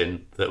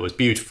mountain that was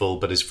beautiful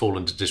but has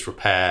fallen to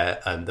disrepair,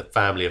 and the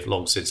family have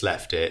long since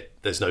left it?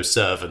 There's no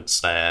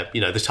servants there,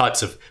 the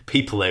types of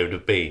people they would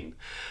have been.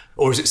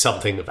 Or is it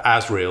something of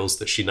Azrael's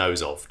that she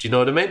knows of? Do you know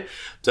what I mean?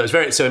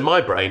 So in my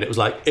brain, it was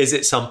like, is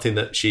it something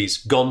that she's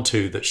gone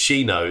to that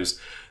she knows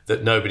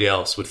that nobody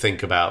else would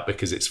think about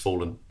because it's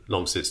fallen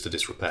long since to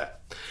disrepair?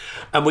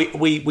 And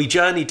we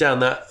journeyed down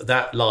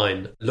that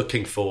line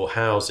looking for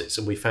houses,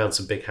 and we found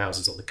some big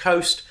houses on the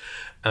coast,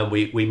 and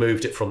we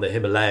moved it from the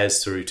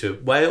Himalayas through to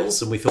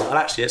Wales, and we thought, well,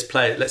 actually,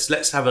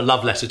 let's have a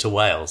love letter to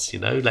Wales,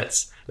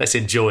 let's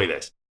enjoy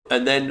this.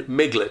 And then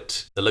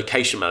Miglet, the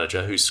location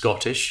manager, who's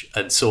Scottish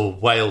and saw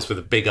Wales with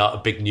a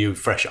big new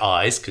fresh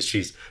eyes because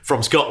she's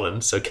from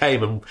Scotland, so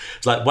came and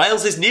was like,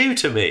 Wales is new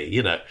to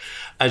me,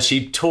 And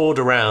she toured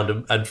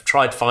around and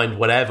tried to find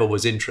whatever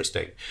was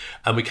interesting.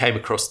 And we came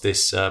across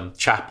this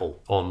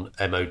chapel on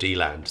MOD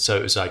land. So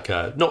it was like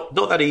not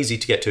that easy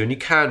to get to, and you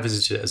can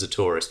visit it as a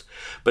tourist.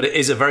 But it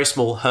is a very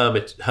small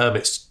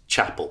hermit's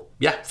chapel.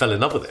 Yeah, fell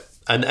in love with it.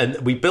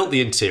 And we built the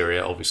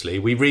interior, obviously.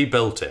 We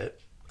rebuilt it.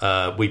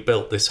 We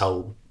built this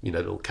whole,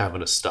 little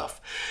cavernous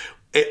stuff.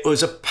 It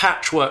was a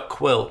patchwork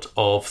quilt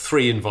of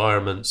 3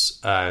 environments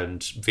and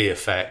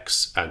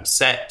VFX and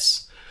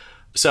sets.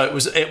 So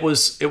it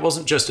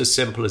wasn't just as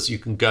simple as you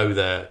can go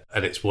there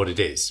and it's what it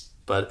is,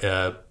 but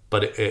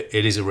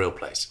it is a real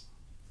place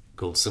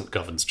called St.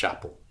 Govan's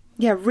Chapel.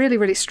 Yeah, really,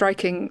 really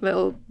striking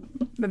little,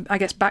 I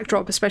guess,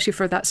 backdrop, especially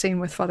for that scene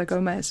with Father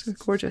Gomez.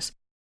 Gorgeous.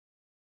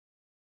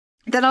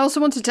 Then I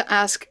also wanted to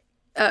ask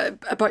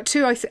about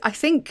 2, I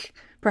think,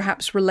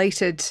 perhaps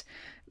related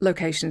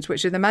locations,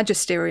 which are the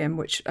Magisterium,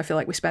 which I feel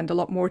like we spend a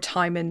lot more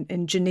time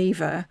in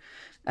Geneva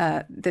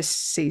this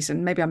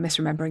season. Maybe I'm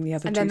misremembering the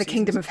other 2 And then the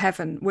Kingdom of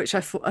Heaven, which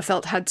I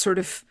felt had sort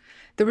of...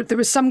 There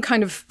was some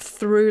kind of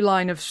through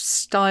line of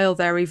style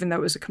there, even though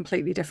it was a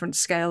completely different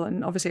scale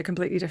and obviously a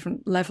completely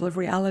different level of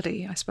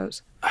reality, I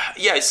suppose.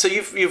 Yeah, so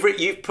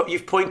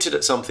you've pointed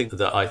at something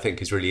that I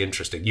think is really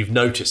interesting. You've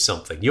noticed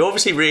something. You're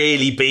obviously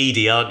really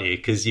beady, aren't you?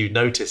 Because you've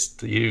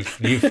noticed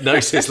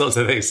lots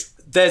of things.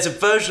 There's a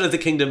version of the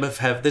Kingdom of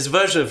Heaven. There's a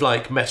version of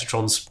like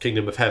Metatron's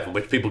Kingdom of Heaven,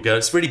 which people go,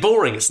 it's really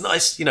boring. It's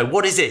nice.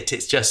 What is it?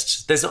 It's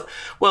just, there's not,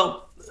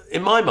 well,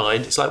 in my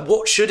mind, it's like,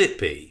 what should it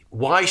be?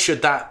 Why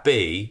should that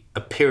be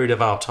a period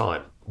of our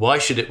time? Why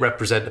should it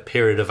represent a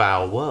period of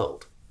our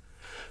world?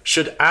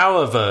 Should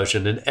our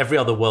version and every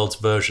other world's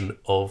version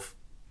of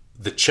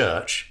the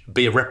church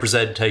be a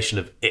representation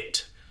of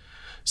it?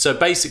 So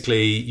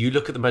basically, you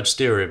look at the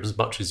magisterium as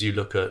much as you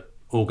look at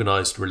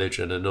organised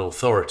religion and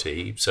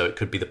authority. So it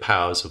could be the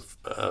powers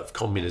of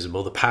communism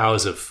or the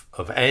powers of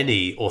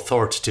any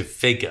authoritative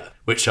figure,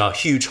 which are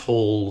huge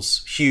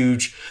halls,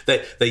 huge.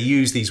 They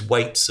use these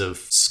weights of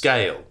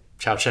scale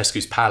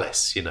Ceausescu's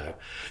palace,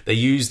 They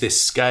use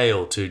this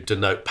scale to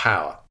denote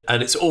power.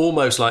 And it's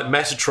almost like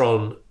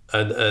Metatron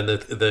and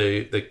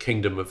the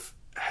kingdom of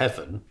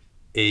heaven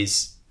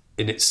is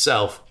in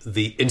itself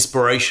the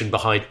inspiration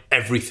behind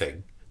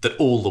everything that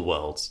all the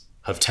worlds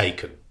have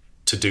taken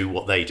to do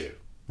what they do,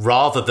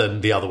 rather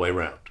than the other way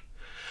around.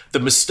 The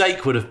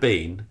mistake would have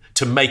been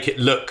to make it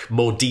look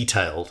more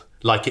detailed,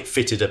 like it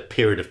fitted a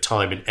period of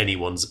time in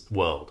anyone's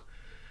world.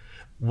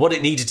 What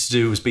it needed to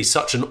do was be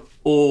such an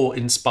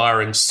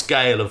awe-inspiring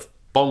scale of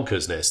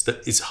bonkersness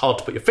that it's hard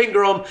to put your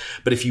finger on,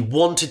 but if you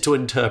wanted to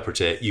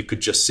interpret it, you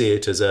could just see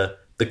it as the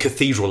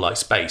cathedral-like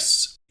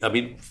space. I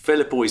mean,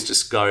 Philip always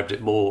described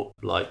it more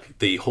like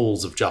the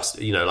halls of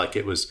justice, like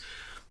it was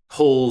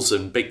halls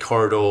and big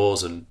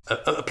corridors and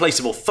a place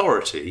of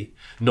authority,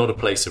 not a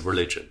place of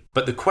religion.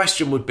 But the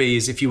question would be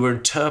is if you were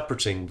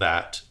interpreting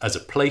that as a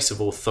place of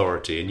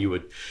authority, and you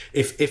would,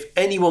 if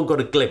anyone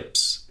got a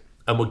glimpse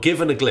and were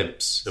given a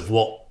glimpse of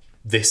what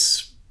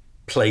this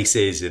place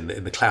is in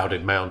the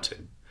Clouded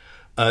Mountain,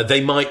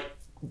 they might,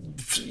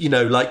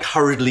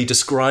 hurriedly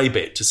describe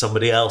it to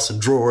somebody else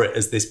and draw it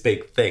as this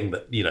big thing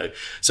that,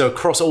 So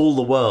across all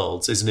the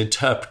worlds is an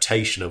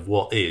interpretation of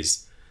what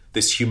is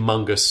this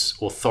humongous,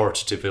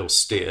 authoritative,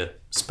 austere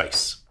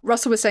space.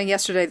 Russell was saying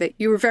yesterday that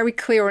you were very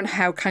clear on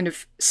how kind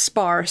of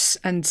sparse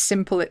and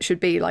simple it should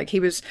be. Like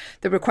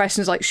there were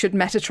questions like, should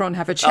Metatron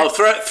have a chair?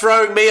 Oh,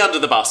 throwing me under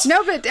the bus.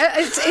 No, but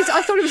I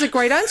thought it was a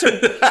great answer.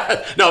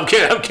 No, I'm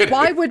kidding.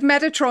 Why would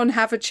Metatron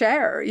have a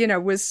chair?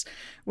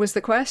 Was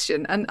the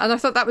question, and I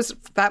thought that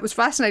was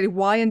fascinating.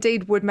 Why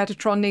indeed would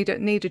Metatron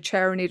need a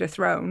chair or need a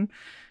throne?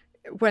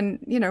 When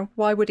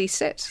why would he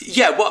sit?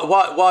 Yeah,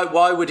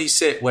 why would he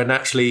sit when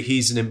actually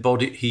he's an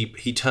embodied?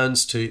 He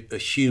turns to a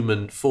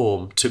human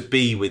form to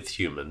be with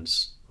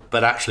humans,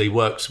 but actually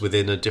works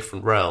within a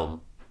different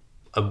realm.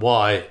 And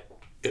why,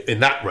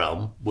 in that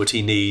realm, would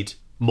he need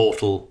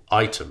mortal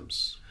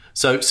items?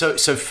 So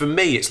for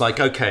me, it's like,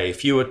 okay,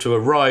 if you were to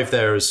arrive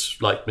there as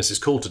like Mrs.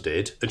 Coulter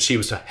did, and she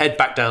was to head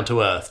back down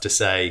to Earth to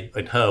say,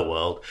 in her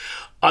world,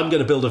 I'm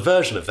going to build a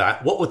version of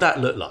that. What would that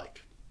look like?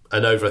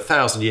 And over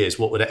 1,000 years,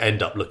 what would it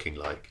end up looking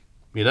like?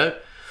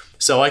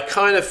 So I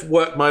kind of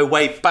worked my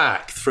way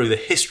back through the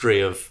history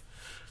of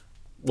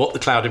what the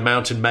Clouded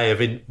Mountain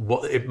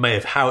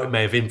how it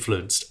may have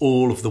influenced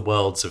all of the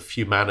worlds of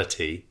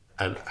humanity,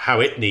 and how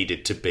it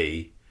needed to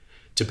be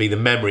the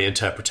memory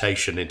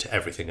interpretation into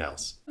everything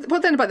else. Well,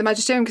 then about the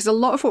Magisterium, because a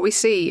lot of what we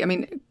see, I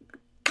mean,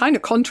 kind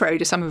of contrary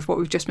to some of what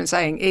we've just been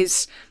saying,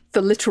 is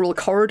the literal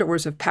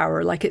corridors of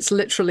power. Like it's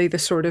literally the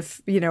sort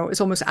of,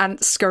 it's almost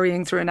ants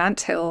scurrying through an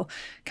anthill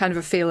kind of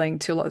a feeling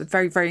to a lot of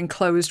very, very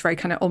enclosed, very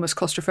kind of almost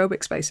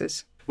claustrophobic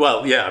spaces.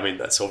 Well, yeah, I mean,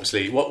 that's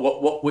obviously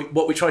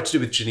what we tried to do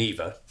with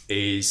Geneva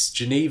is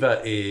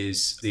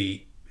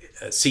the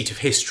seat of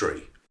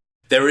history.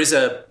 There is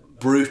a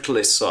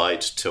brutalist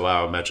side to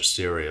our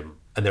Magisterium,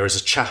 and there is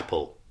a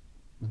chapel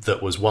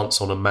that was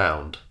once on a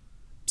mound.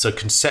 So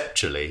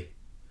conceptually,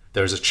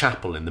 there is a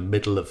chapel in the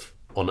middle of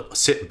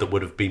that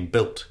would have been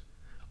built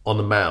on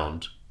a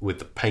mound with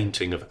the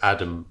painting of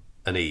Adam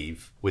and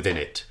Eve within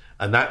it,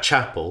 and that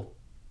chapel,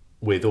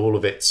 with all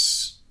of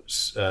its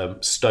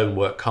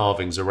stonework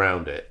carvings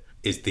around it,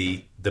 is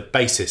the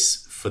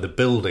basis for the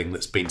building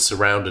that's been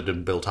surrounded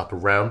and built up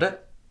around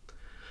it.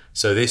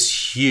 So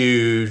this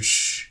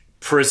huge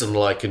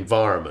prison-like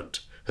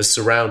environment has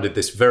surrounded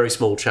this very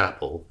small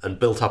chapel and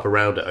built up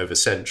around it over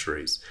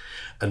centuries,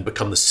 and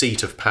become the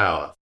seat of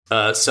power.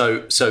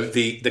 So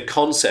the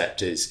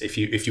concept is, if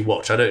you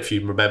watch, I don't know if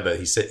you remember,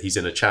 he's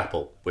in a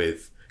chapel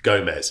with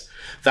Gomez.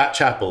 That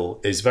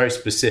chapel is very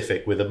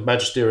specific, with a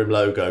Magisterium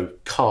logo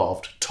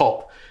carved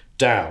top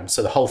down.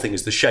 So the whole thing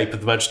is the shape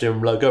of the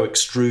Magisterium logo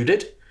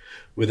extruded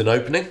with an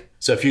opening.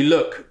 So if you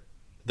look,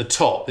 the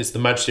top is the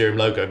Magisterium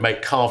logo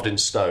carved in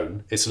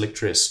stone. It's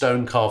literally a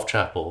stone carved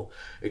chapel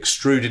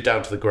extruded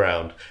down to the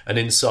ground, and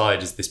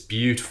inside is this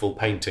beautiful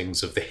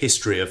paintings of the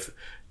history of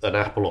an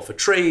apple off a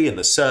tree and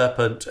the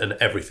serpent and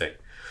everything.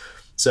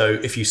 So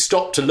if you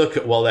stop to look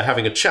at while they're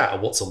having a chat or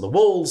what's on the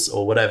walls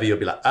or whatever, you'll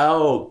be like,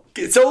 oh,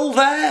 it's all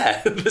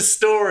there. The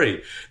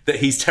story that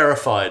he's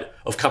terrified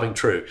of coming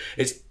true.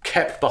 It's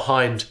kept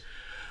behind,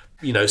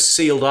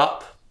 sealed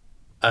up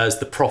as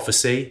the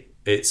prophecy.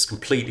 It's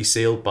completely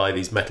sealed by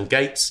these metal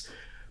gates.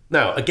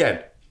 Now,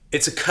 again,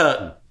 it's a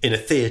curtain in a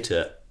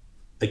theatre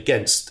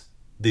against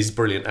these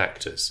brilliant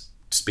actors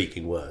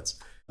speaking words.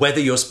 Whether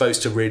you're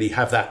supposed to really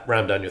have that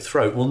rammed down your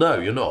throat, well, no,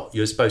 you're not.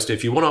 You're supposed to,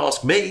 if you want to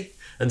ask me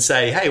and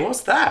say, hey,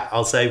 what's that?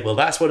 I'll say, well,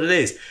 that's what it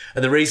is.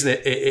 And the reason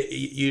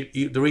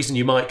the reason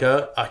you might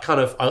go,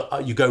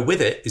 you go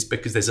with it is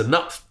because there's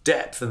enough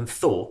depth and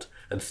thought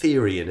and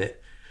theory in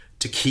it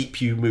to keep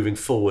you moving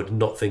forward and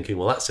not thinking,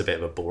 well, that's a bit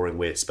of a boring,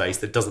 weird space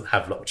that doesn't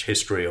have much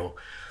history, or,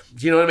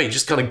 do you know what I mean?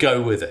 Just kind of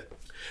go with it.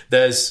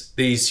 There's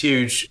these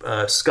huge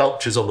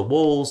sculptures on the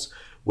walls,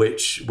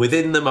 which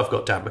within them I've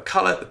got Dan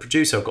McCullough, the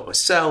producer, I've got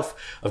myself,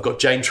 I've got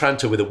Jane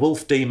Tranter with a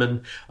wolf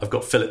demon, I've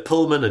got Philip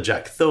Pullman and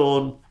Jack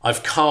Thorne.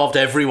 I've carved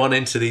everyone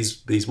into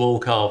these wall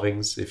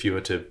carvings. If you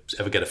were to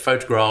ever get a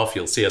photograph,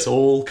 you'll see us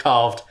all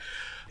carved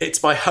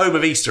It's my home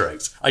of Easter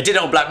eggs. I did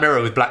it on Black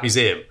Mirror with Black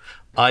Museum.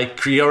 I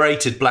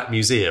curated Black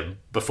Museum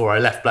before I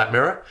left Black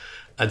Mirror.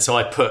 And so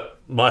I put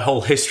my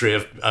whole history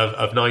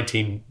of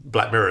 19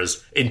 Black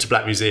Mirrors into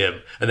Black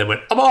Museum and then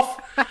went, I'm off.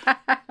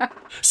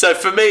 So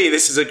for me,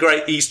 this is a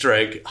great Easter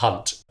egg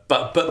hunt.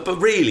 But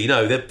really,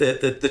 no,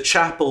 the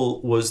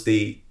chapel was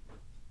the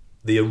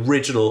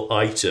original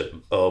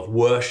item of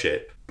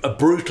worship, a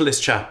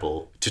brutalist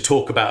chapel to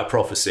talk about a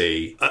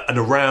prophecy, and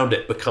around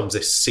it becomes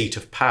this seat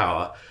of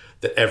power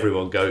that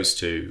everyone goes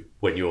to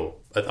when you're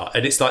at that.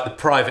 And it's like the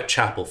private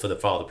chapel for the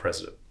Father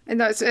President.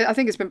 And I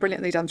think it's been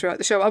brilliantly done throughout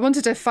the show. I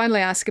wanted to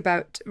finally ask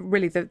about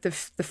really the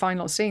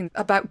final scene,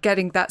 about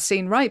getting that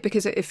scene right,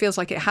 because it feels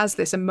like it has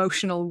this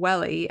emotional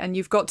welly, and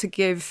you've got to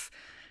give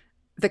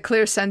the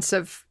clear sense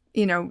of,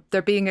 you know,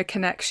 there being a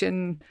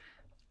connection,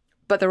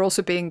 but there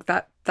also being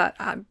that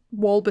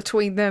wall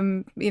between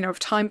them, you know, of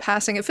time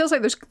passing. It feels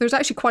like there's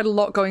actually quite a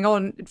lot going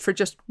on for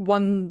just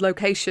one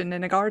location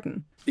in a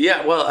garden.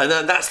 Yeah, well, and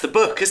that's the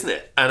book, isn't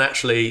it? And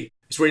actually,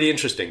 it's really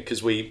interesting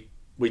because we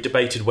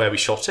debated where we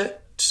shot it.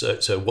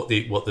 So what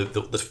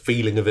the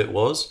feeling of it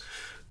was.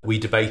 We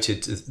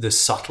debated the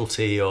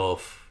subtlety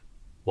of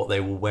what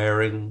they were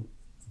wearing,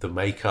 the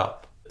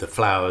makeup, the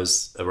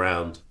flowers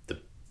around the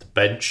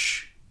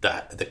bench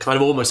that kind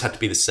of almost had to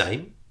be the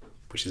same,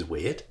 which is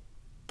weird.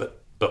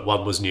 But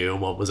one was new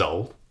and one was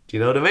old. Do you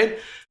know what I mean?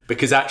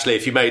 Because actually,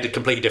 if you made a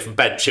completely different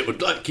bench, it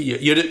would like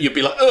you'd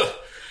be like, ugh,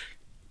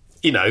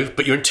 you know.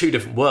 But you're in two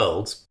different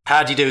worlds.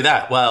 How do you do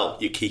that? Well,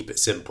 you keep it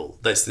simple.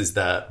 This is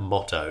their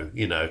motto,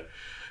 you know.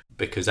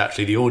 Because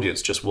actually the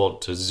audience just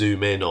want to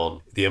zoom in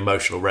on the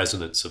emotional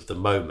resonance of the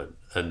moment.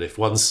 And if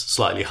one's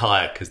slightly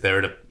higher because they're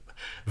in a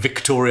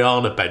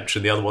Victoriana bench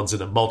and the other one's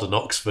in a modern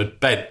Oxford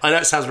bench, I know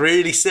it sounds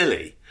really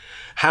silly.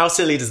 How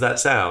silly does that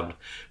sound?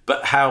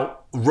 But how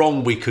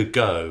wrong we could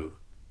go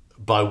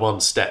by one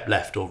step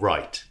left or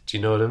right. Do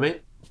you know what I mean?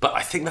 But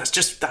I think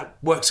that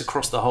works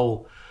across the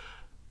whole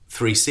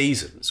 3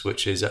 seasons,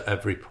 which is at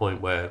every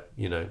point where,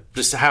 you know,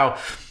 just how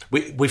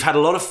we've had a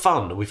lot of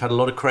fun, we've had a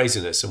lot of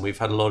craziness, and we've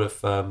had a lot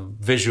of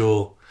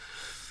visual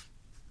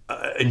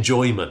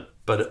enjoyment.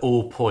 But at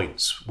all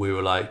points, we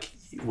were like,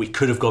 we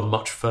could have gone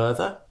much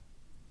further.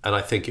 And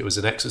I think it was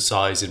an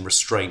exercise in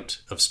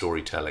restraint of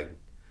storytelling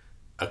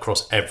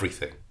across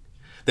everything.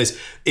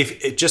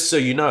 Just so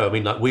you know, I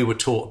mean, like we were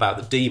taught about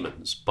the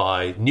demons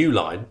by New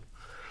Line.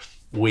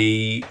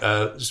 We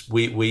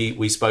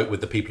spoke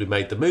with the people who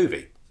made the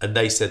movie. And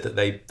they said that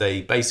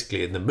they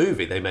basically, in the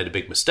movie, they made a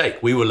big mistake.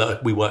 We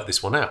worked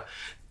this one out.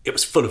 It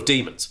was full of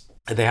demons.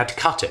 And they had to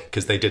cut it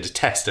because they did a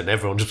test and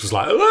everyone just was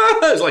like, ah!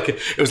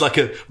 It was like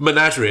a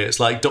menagerie.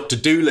 It's like Dr.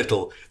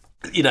 Dolittle.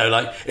 You know,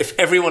 like if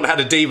everyone had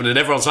a demon and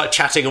everyone's like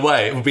chatting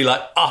away, it would be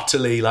like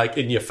utterly like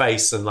in your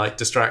face and like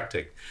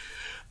distracting.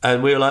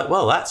 And we were like,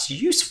 well, that's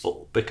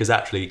useful because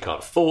actually you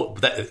can't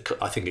afford that.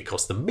 I think it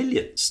cost them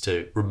millions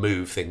to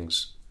remove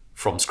things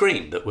from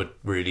screen that were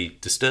really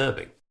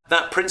disturbing.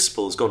 That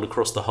principle has gone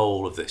across the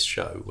whole of this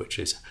show, which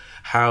is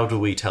how do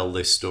we tell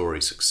this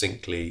story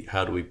succinctly?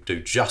 How do we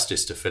do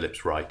justice to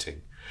Philip's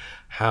writing?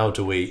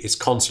 It's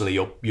constantly,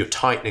 you're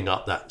tightening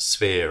up that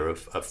sphere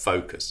of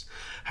focus.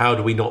 How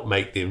do we not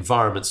make the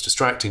environments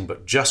distracting,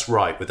 but just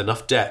right with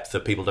enough depth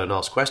that people don't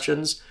ask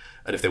questions?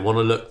 And if they want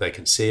to look, they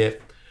can see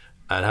it.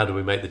 And how do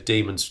we make the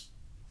demons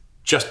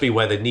just be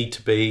where they need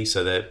to be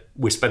so that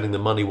we're spending the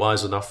money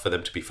wise enough for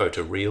them to be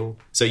photoreal?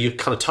 So you're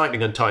kind of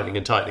tightening and tightening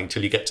and tightening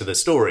till you get to the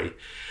story,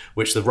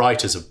 which the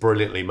writers have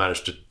brilliantly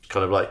managed to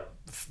kind of like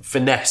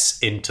finesse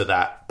into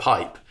that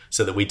pipe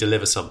so that we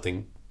deliver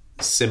something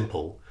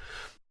simple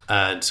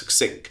and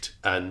succinct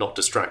and not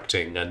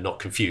distracting and not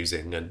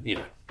confusing. And, you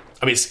know,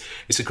 I mean,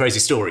 it's a crazy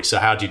story. So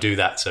how do you do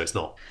that so it's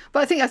not?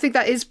 But I think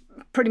that is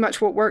pretty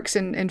much what works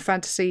in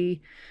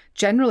fantasy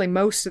generally.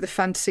 Most of the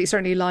fantasy,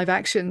 certainly live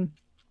action,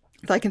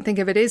 that I can think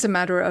of, it is a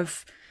matter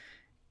of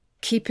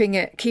keeping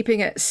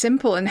it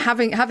simple and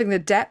having the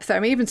depth. I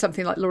mean, even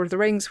something like Lord of the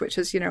Rings, which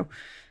is, you know,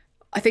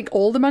 I think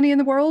all the money in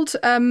the world,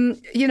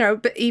 you know,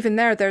 but even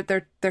there,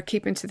 they're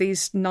keeping to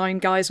these 9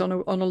 guys on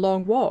a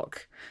long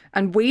walk,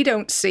 and we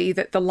don't see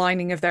that the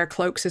lining of their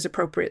cloaks is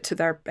appropriate to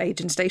their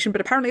age and station, but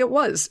apparently it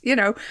was, you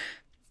know.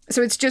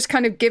 So it's just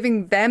kind of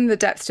giving them the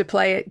depth to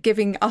play it,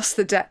 giving us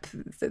the depth,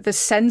 the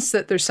sense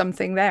that there's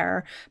something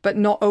there, but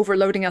not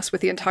overloading us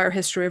with the entire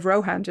history of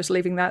Rohan, just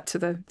leaving that to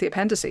the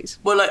appendices.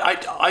 Well,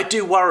 I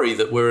do worry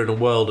that we're in a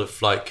world of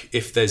like,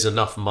 if there's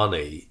enough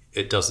money,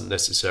 it doesn't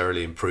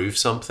necessarily improve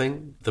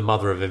something. The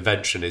mother of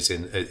invention is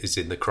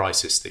in the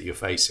crisis that you're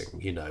facing.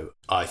 You know,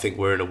 I think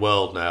we're in a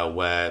world now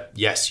where,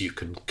 yes, you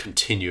can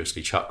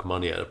continuously chuck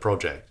money at a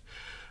project,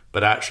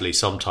 but actually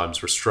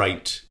sometimes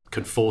restraint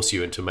can force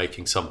you into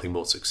making something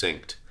more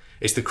succinct.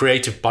 It's the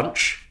creative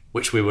bunch,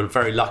 which we were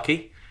very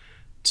lucky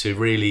to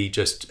really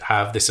just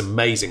have this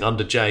amazing,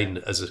 under Jane,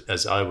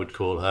 as I would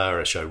call her,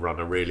 a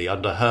showrunner, really,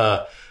 under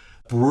her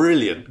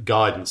brilliant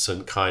guidance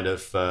and kind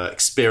of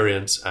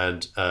experience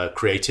and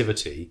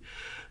creativity,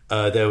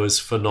 there was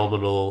a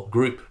phenomenal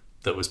group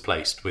that was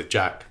placed with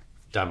Jack,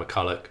 Dan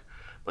McCulloch,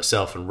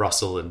 myself and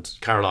Russell and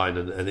Caroline,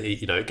 and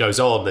it goes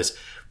on.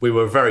 We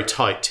were a very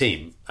tight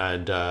team,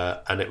 and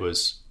it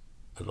was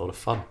a lot of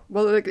fun.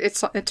 Well,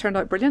 it turned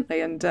out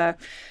brilliantly, and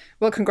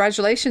well,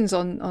 congratulations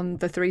on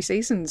the 3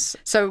 seasons.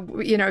 So,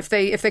 if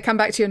they come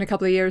back to you in a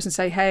couple of years and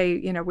say, hey,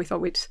 we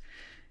thought we'd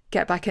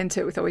get back into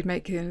it, we thought we'd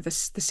make the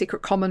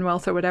secret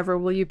Commonwealth or whatever,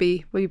 will you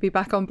be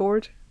back on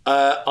board?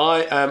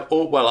 I am.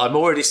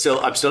 I'm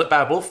still at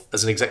Bad Wolf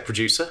as an exec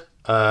producer.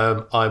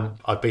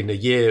 I've been a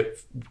year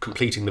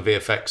completing the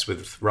VFX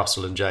with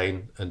Russell and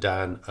Jane and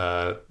Dan,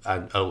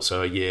 and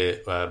also a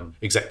year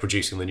exec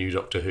producing the new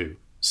Doctor Who.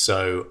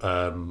 So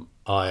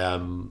I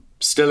am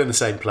still in the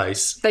same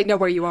place. They know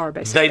where you are,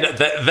 basically.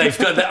 They've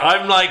got.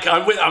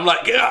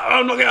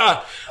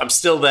 I'm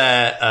still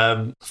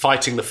there,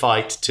 fighting the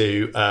fight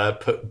to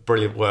put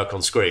brilliant work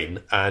on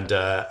screen, and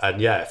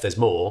yeah, if there's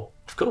more,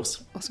 of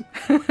course. Awesome.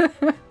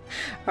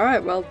 All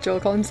right. Well, Joel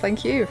Collins,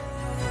 thank you.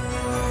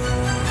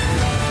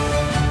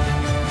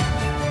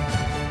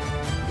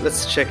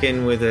 Let's check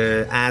in with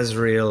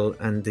Azriel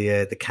and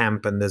the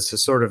camp, and there's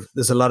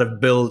a lot of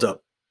build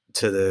up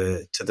to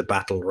the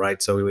battle,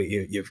 right? So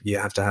you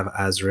have to have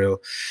Azriel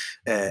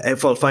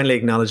finally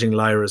acknowledging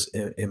Lyra's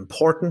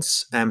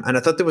importance, and I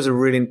thought there was a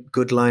really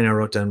good line I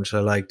wrote down which I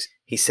liked.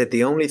 He said,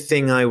 "The only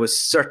thing I was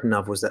certain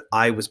of was that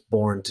I was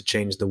born to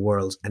change the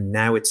world, and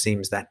now it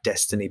seems that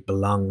destiny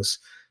belongs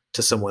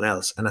to someone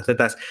else." And I think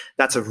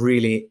that's a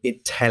really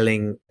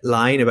telling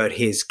line about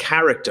his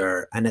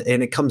character, and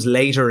it comes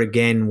later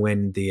again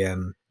when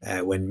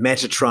when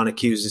Metatron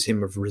accuses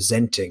him of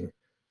resenting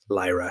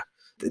Lyra.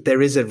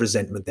 There is a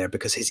resentment there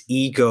because his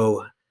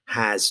ego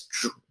has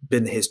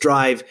been his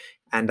drive,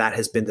 and that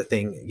has been the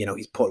thing.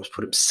 He's put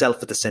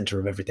himself at the center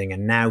of everything,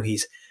 and now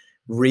he's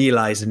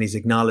realized and he's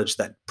acknowledged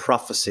that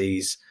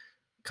prophecies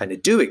kind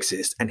of do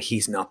exist, and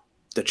he's not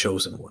the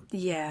chosen one.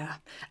 Yeah.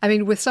 I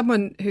mean, with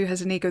someone who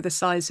has an ego the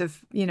size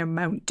of,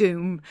 Mount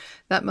Doom,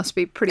 that must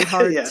be pretty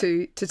hard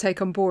to take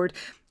on board.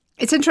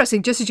 It's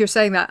interesting, just as you're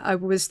saying that, I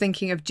was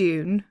thinking of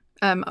Dune.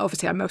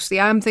 Obviously, I mostly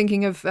am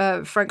thinking of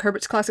Frank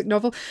Herbert's classic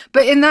novel.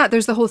 But in that,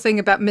 there's the whole thing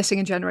about missing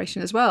a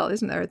generation as well,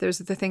 isn't there? There's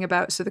the thing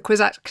about, the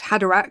Kwisatz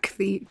Haderach,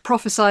 the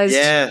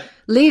prophesized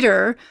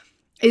leader,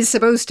 is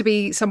supposed to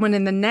be someone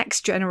in the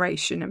next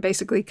generation, and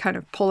basically kind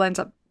of Paul ends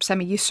up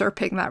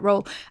semi-usurping that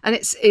role. And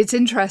it's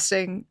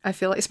interesting, I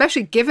feel like,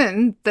 especially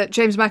given that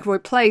James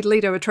McAvoy played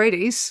Leto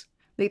Atreides,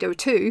 Leto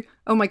 2.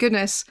 Oh my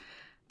goodness.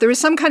 There is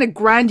some kind of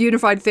grand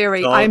unified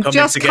theory I'm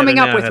just coming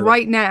up with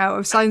right now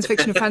of science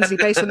fiction and fantasy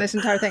based on this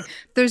entire thing.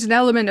 There's an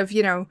element of,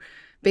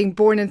 being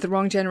born into the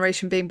wrong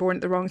generation, being born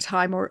at the wrong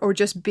time, or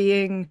just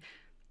being,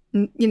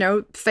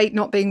 fate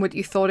not being what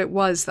you thought it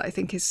was, that I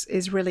think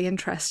is really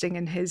interesting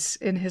in his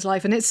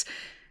life. And it's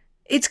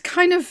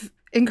kind of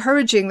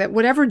encouraging that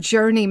whatever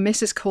journey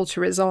Mrs.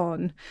 Coulter is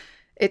on,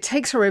 it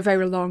takes her a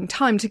very long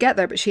time to get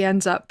there, but she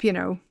ends up,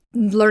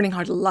 learning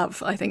how to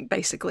love, I think,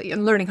 basically,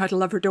 and learning how to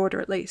love her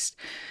daughter at least.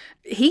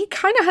 He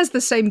kind of has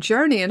the same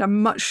journey in a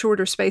much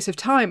shorter space of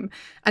time,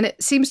 and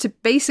it seems to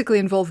basically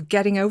involve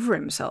getting over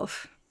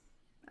himself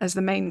as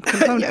the main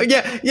component.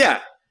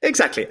 yeah,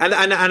 exactly. And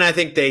I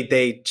think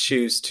they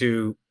choose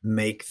to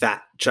make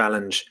that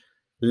challenge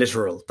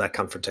literal, that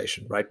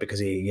confrontation, right? Because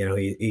he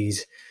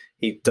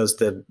does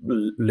the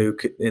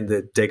Luke in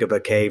the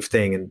Dagobah cave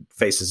thing and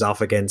faces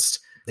off against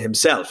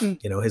himself,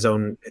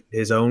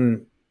 his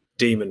own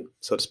demon,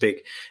 so to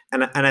speak,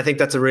 and I think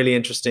that's a really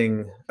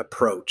interesting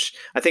approach.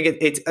 I think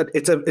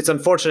it's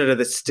unfortunate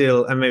that it's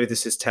still, and maybe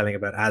this is telling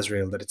about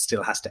Azriel, that it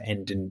still has to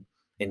end in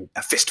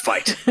a fist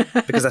fight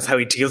because that's how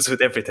he deals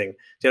with everything.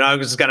 I'm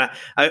just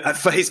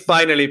he's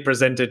finally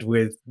presented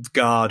with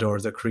God or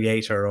the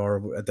creator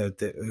or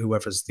the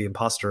whoever's the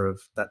imposter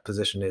of that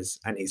position is,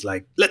 and he's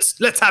like,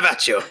 let's have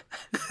at you.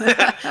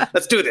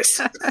 Let's do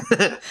this.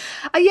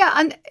 Yeah,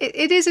 and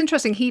it is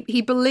interesting.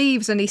 He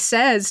believes, and he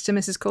says to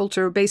Mrs.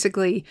 Coulter,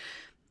 basically,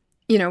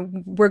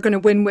 we're going to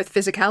win with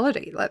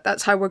physicality.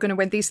 That's how we're going to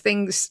win. These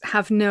things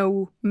have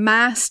no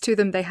mass to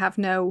them. They have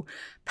no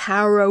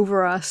power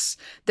over us.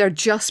 They're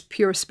just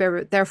pure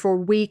spirit. Therefore,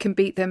 we can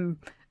beat them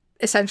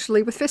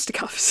essentially with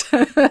fisticuffs,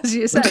 as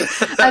you say.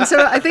 And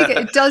so I think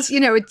it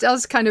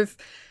does kind of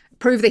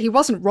prove that he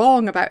wasn't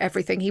wrong about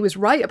everything. He was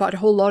right about a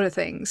whole lot of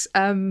things.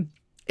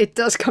 It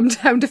does come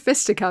down to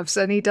fisticuffs,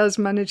 and he does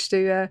manage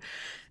to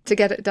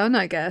get it done,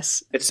 I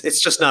guess.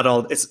 It's just not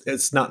all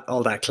it's not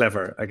all that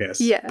clever, I guess.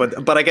 Yeah.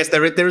 But I guess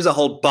there is a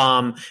whole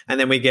bomb, and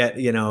then we get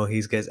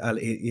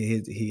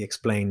he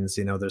explains,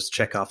 there's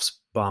Chekhov's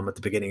bomb at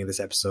the beginning of this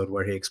episode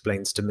where he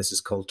explains to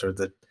Mrs. Coulter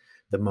that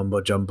the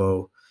mumbo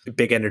jumbo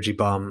big energy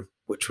bomb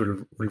which will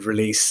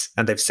release,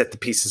 and they've set the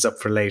pieces up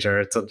for later.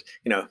 It's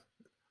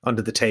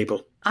under the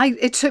table.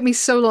 It took me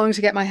so long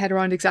to get my head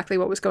around exactly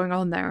what was going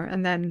on there,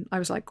 and then I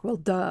was like, well,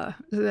 duh.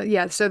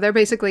 Yeah, so they're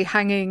basically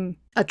hanging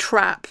a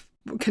trap,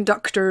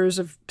 conductors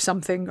of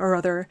something or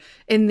other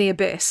in the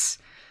abyss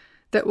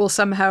that will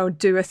somehow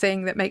do a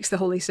thing that makes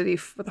the city,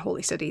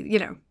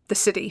 the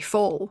city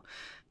fall.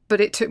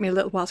 But it took me a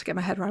little while to get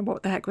my head around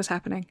what the heck was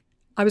happening.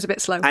 I was a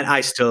bit slow. And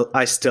I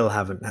still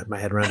haven't had my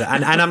head around it.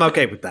 And I'm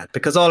okay with that,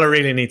 because all I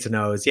really need to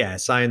know is,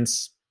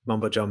 science,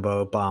 mumbo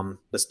jumbo, bomb,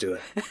 let's do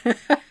it.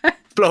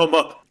 Blow them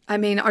up. I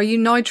mean, are you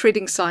now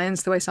treating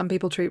science the way some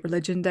people treat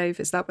religion, Dave?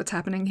 Is that what's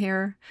happening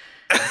here?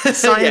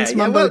 Science,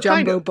 mumbo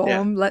jumbo,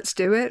 bomb, let's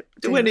do it.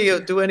 Do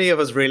any of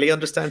us really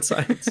understand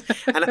science?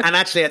 and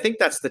actually, I think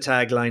that's the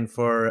tagline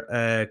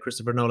for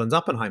Christopher Nolan's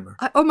Oppenheimer.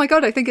 Oh my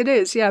God, I think it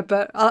is. Yeah,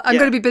 but I'm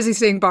going to be busy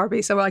seeing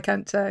Barbie, so I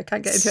can't get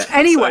into it.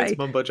 Anyway, Science,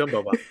 mumbo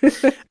jumbo, bomb.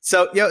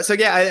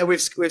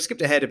 We've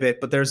skipped ahead a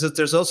bit, but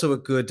there's also a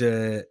good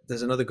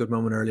there's another good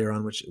moment earlier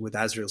on, with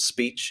Azriel's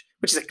speech,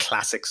 which is a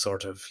classic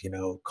sort of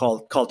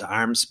call to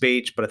arms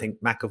speech. But I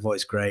think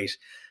McAvoy's great.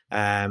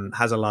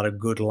 Has a lot of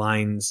good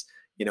lines.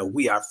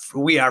 We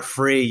are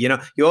free. You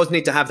always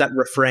need to have that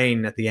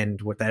refrain at the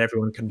end that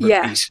everyone can repeat.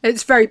 Yeah,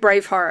 it's very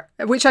Braveheart,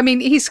 which, I mean,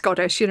 he's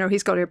Scottish,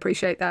 he's got to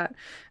appreciate that.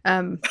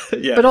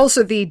 But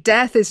also the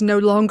death is no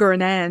longer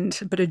an end,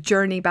 but a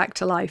journey back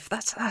to life.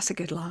 That's a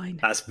good line.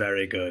 That's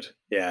very good.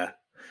 Yeah.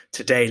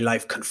 Today,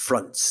 life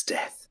confronts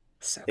death.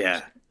 So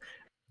yeah.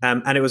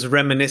 And it was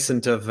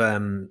reminiscent of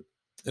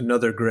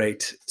another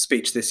great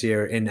speech this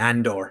year in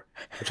Andor,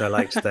 which I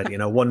liked, that,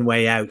 one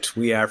way out,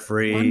 we are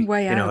free. One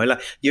way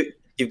out.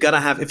 You've got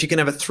to have, if you can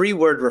have a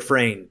 3-word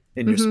refrain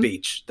in your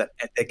speech that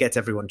gets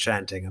everyone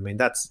chanting. I mean,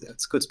 that's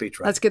good speech,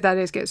 right? That's good. That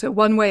is good. So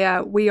one way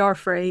out, we are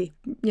free,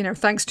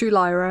 thanks to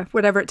Lyra,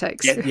 whatever it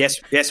takes. Yes,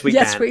 we can.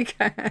 Yes, we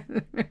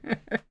can.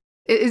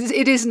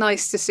 It is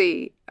nice to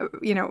see,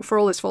 for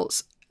all his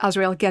faults,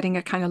 Azriel getting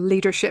a kind of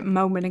leadership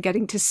moment and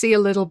getting to see a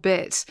little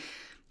bit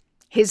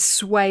his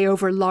sway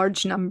over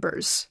large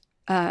numbers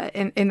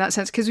in that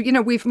sense. Because,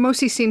 we've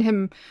mostly seen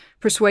him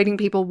persuading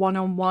people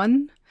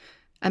one-on-one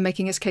and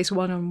making his case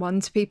one-on-one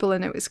to people,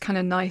 and it was kind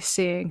of nice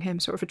seeing him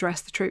sort of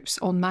address the troops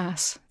en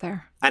masse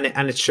there. And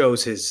it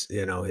shows his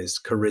his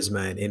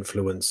charisma and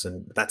influence,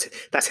 and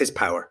that's his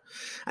power.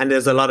 And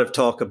there's a lot of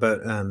talk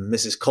about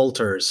Mrs.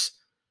 Coulter's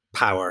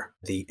power.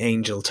 The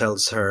angel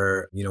tells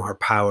her, her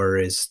power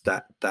is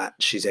that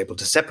she's able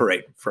to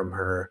separate from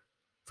her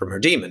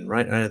demon,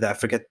 right? I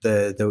forget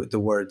the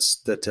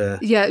words that.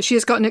 Yeah, she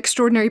has got an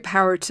extraordinary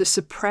power to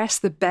suppress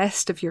the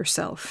best of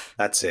yourself.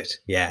 That's it.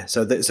 Yeah.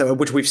 So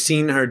which we've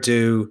seen her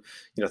do,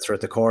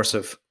 throughout the course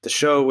of the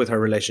show with her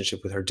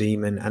relationship with her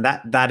demon, and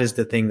that is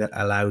the thing that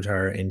allowed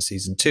her in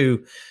season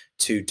 2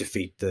 to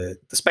defeat the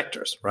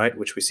specters, right?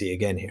 Which we see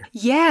again here.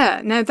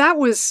 Yeah. Now that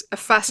was a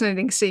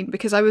fascinating scene,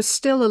 because I was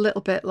still a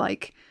little bit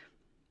like,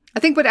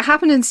 I think when it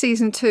happened in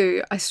season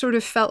 2, I sort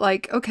of felt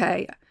like,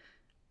 okay,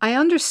 I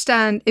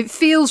understand. It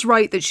feels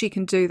right that she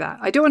can do that.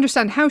 I don't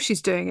understand how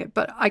she's doing it,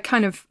 but I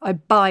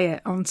buy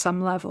it on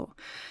some level.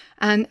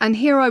 And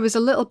here I was a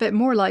little bit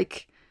more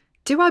like,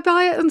 do I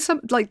buy it on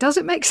some, like, does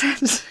it make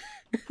sense?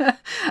 and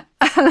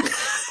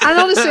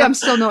honestly, I'm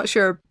still not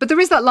sure. But there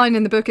is that line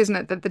in the book, isn't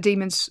it, that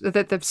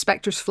the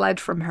specters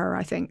fled from her,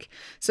 I think.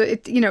 So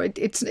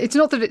it's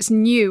not that it's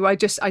new. I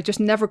just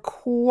never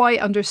quite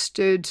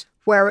understood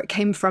where it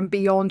came from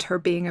beyond her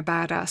being a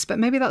badass. But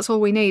maybe that's all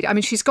we need. I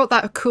mean, she's got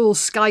that cool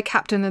Sky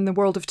Captain in the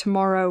World of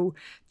Tomorrow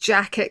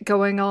jacket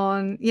going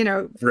on,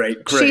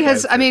 Great she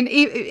has, outfit. I mean,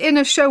 in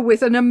a show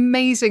with an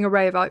amazing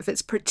array of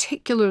outfits,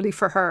 particularly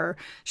for her,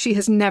 she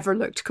has never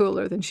looked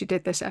cooler than she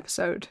did this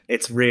episode.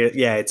 It's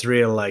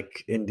real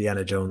like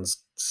Indiana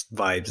Jones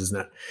vibes, isn't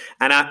it?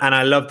 And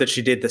I love that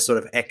she did this sort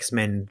of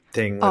X-Men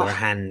thing with her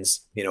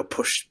hands,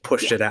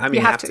 pushed it out. I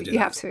mean, you have to. You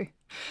have to.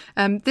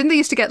 Didn't they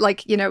used to get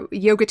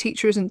yoga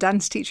teachers and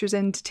dance teachers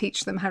in to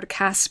teach them how to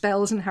cast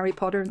spells in Harry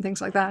Potter and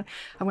things like that?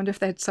 I wonder if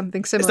they had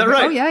something similar. Is that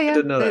right? Oh yeah. I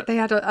didn't know that. They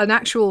had an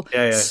actual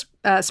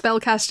spell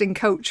casting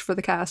coach for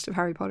the cast of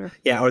Harry Potter.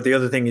 Yeah, or the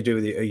other thing you do,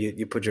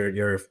 you put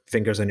your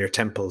fingers on your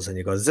temples and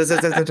you go.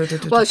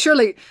 Well,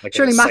 surely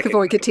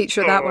McAvoy could teach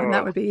her that one.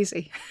 That would be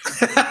easy.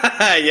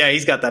 Yeah,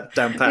 he's got that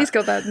down pat. He's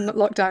got that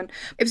locked down.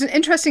 It was an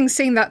interesting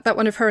scene, that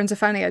one of her and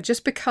Zephania,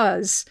 just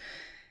because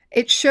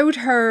it showed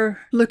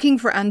her looking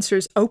for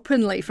answers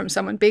openly from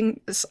someone,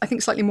 being, I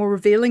think, slightly more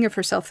revealing of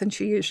herself than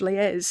she usually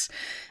is.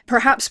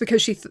 Perhaps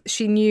because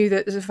she knew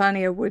that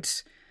Zephania would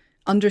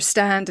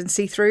understand and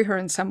see through her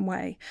in some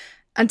way.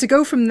 And to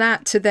go from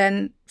that to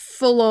then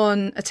full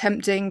on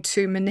attempting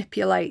to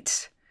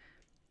manipulate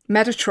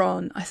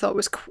Metatron, I thought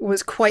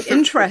was quite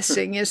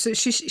interesting. So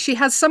she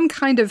has some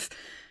kind of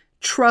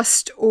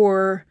trust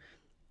or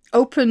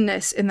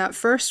openness in that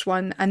first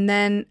one, and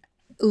then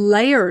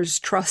layers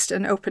trust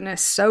and openness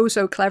so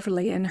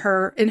cleverly in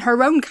her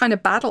own kind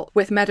of battle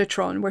with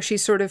Metatron, where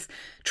she's sort of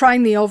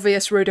trying the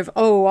obvious route of,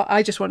 oh,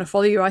 I just want to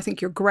follow you, I think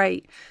you're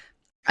great,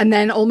 and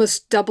then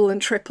almost double and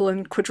triple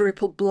and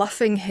quadruple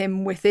bluffing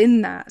him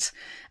within that,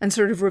 and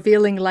sort of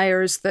revealing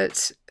layers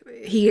that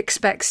he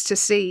expects to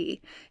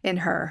see in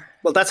her.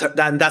 Well, that's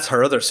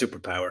her other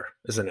superpower,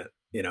 isn't it?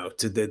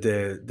 To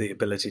the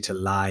ability to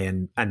lie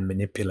and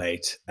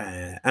manipulate.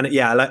 And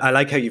yeah, I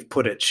like how you've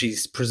put it.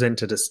 She's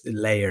presented as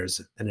layers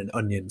and an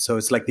onion. So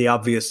it's like the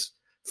obvious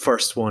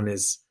first one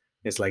is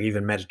like,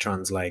 even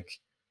Metatron's like,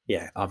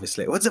 Yeah,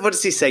 obviously. What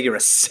does he say? You're a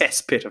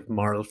cesspit of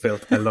moral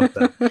filth. I love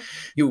that.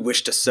 You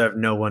wish to serve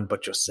no one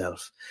but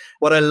yourself.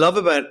 What I love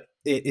about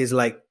it is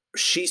like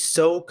she's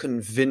so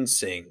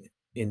convincing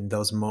in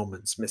those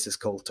moments, Mrs.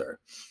 Coulter,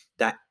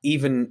 that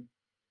even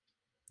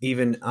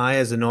I,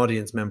 as an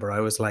audience member,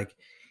 I was like,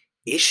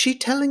 is she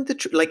telling the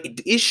truth?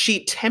 Like, is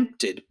she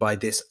tempted by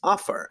this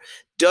offer?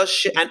 Does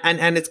she?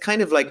 And it's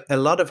kind of like a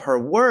lot of her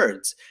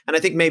words. And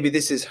I think maybe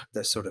this is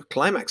the sort of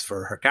climax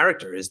for her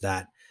character, is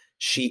that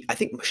I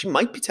think she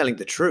might be telling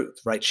the truth,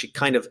 right?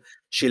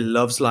 She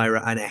loves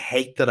Lyra, and I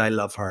hate that I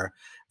love her,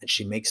 and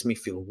she makes me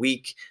feel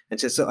weak. And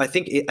so I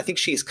think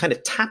she's kind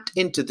of tapped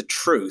into the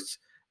truth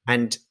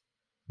and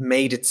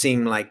made it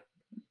seem like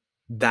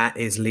that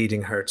is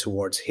leading her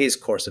towards his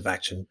course of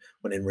action,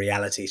 when in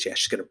reality,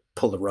 she's going to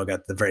pull the rug out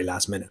at the very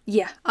last minute.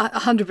 Yeah,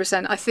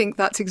 100%. I think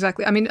that's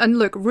exactly. I mean, and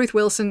look, Ruth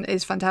Wilson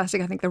is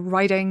fantastic. I think the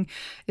writing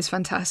is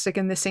fantastic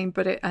in this scene,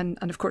 but and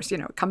of course,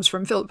 it comes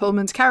from Philip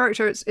Pullman's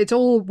character. It's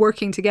all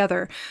working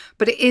together,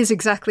 but it is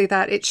exactly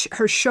that. It's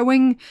her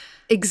showing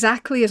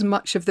exactly as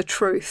much of the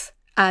truth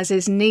as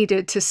is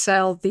needed to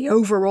sell the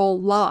overall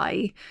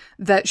lie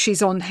that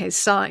she's on his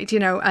side,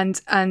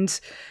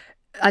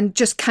 and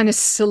just kind of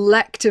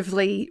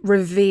selectively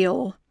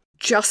reveal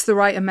just the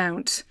right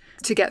amount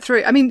to get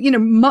through. I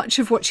mean, much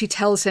of what she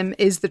tells him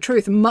is the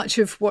truth. Much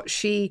of what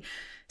she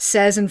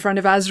says in front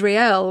of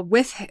Azrael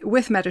with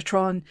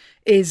Metatron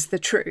is the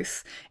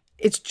truth.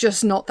 It's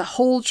just not the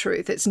whole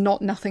truth. It's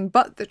not nothing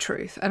but the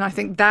truth. And I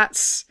think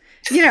that's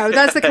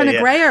the kind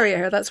of grey area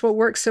here. That's what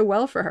works so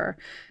well for her.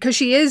 Because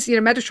she is,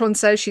 Metatron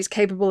says she's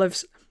capable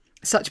of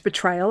such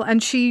betrayal,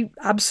 and she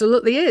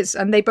absolutely is,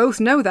 and they both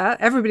know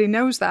that. Everybody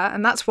knows that,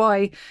 and that's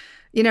why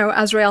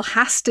Azrael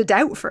has to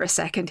doubt for a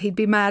second. He'd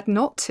be mad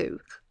not to.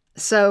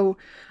 So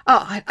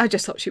I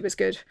just thought she was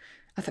good.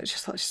 I thought she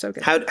was so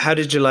good. How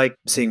did you like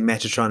seeing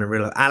Metatron in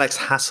real life? Alex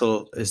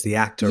Hassel is the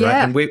actor,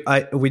 yeah.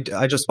 right? And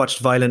I just watched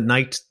Violent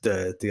Night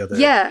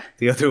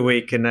the other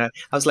week, and I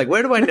was like,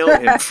 where do I know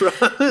him from?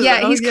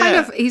 Yeah,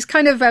 he's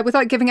kind of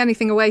without giving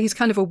anything away, he's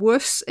kind of a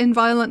wuss in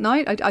Violent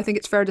Night. I think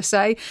it's fair to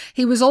say.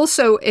 He was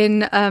also in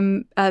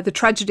The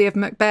Tragedy of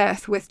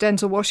Macbeth with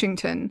Denzel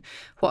Washington.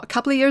 A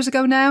couple of years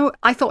ago now.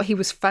 I thought he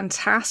was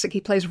fantastic.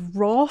 He plays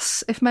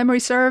Ross, if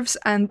memory serves,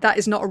 and that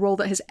is not a role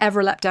that has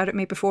ever leapt out at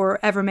me before, or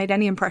ever made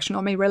any impression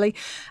on me, really.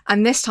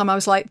 And this time I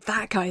was like,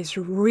 that guy is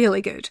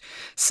really good.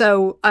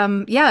 So,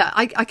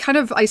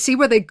 I see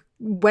where they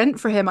went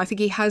for him. I think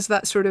he has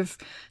that sort of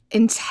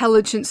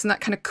intelligence and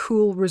that kind of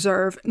cool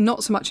reserve,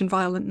 not so much in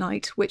Violent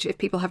Night, which, if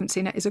people haven't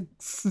seen it, is a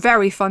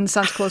very fun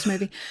Santa Claus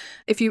movie.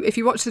 If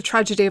you watch The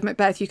Tragedy of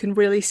Macbeth, you can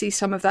really see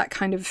some of that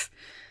kind of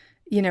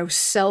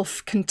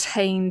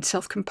self-contained,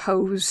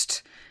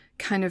 self-composed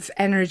kind of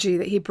energy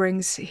that he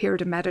brings here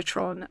to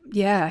Metatron.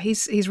 Yeah,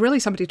 he's really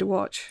somebody to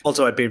watch.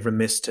 Also, I'd be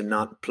remiss to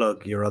not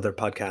plug your other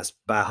podcast,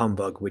 Bah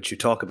Humbug, which you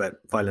talk about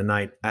Violent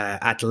Night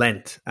at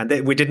length.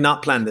 And we did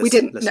not plan this, we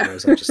didn't,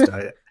 listeners.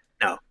 No.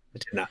 No, I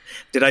did not.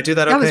 Did I do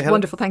that okay, That was Helen?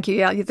 wonderful, thank you.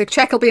 Yeah, the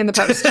check will be in the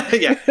post.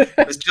 Yeah,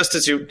 it was just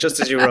as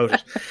you wrote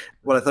it.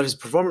 Well, I thought his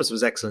performance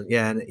was excellent.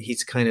 Yeah, and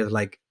he's kind of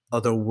like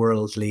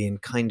otherworldly and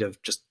kind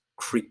of just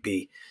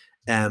creepy.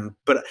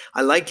 But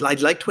I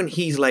liked when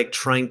he's like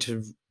trying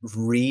to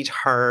read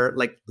her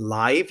like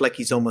live, like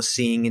he's almost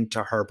seeing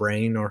into her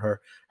brain or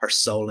her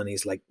soul, and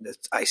he's like,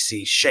 I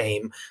see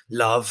shame,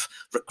 love,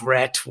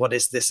 regret. What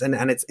is this? And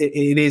it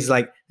is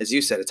like, as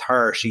you said, it's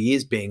her. She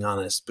is being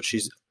honest, but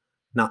she's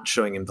not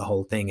showing him the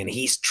whole thing, and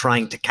he's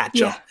trying to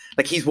catch up.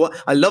 Like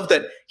I love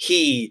that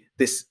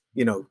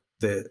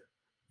the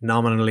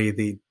nominally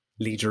the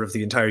leader of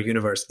the entire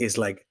universe is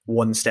like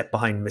one step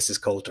behind Mrs.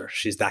 Coulter.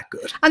 She's that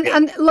good.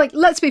 And like,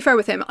 let's be fair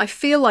with him. I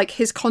feel like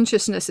his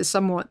consciousness is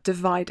somewhat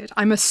divided.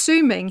 I'm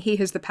assuming he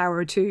has the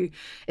power to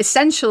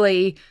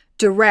essentially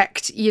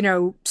direct,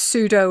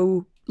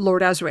 pseudo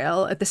Lord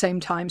Azrael at the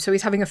same time. So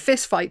he's having a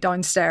fist fight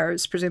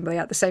downstairs, presumably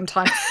at the same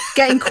time,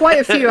 getting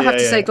quite a few, I have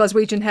to say,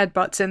 Glaswegian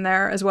headbutts in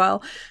there as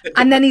well.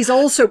 And then he's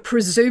also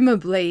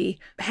presumably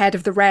head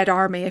of the Red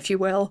Army, if you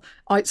will,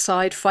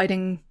 outside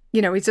fighting.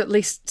 He's at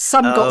least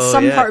got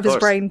some part of his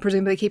brain,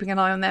 presumably keeping an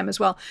eye on them as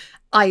well.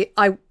 I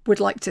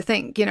would like to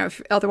think,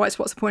 otherwise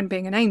what's the point of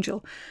being an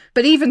angel?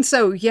 But even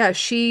so, yeah,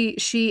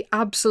 she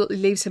absolutely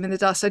leaves him in the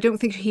dust. I don't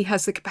think he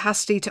has the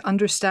capacity to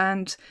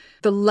understand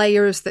the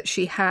layers that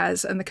she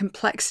has and the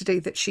complexity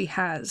that she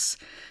has,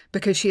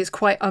 because she is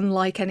quite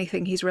unlike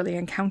anything he's really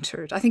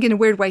encountered. I think in a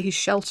weird way he's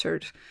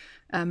sheltered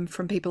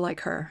from people like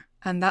her.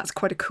 And that's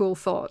quite a cool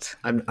thought.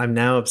 I'm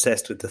now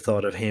obsessed with the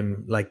thought of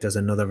him, like there's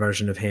another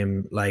version of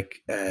him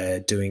like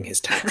doing his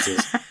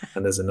taxes,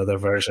 and there's another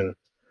version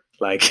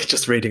like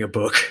just reading a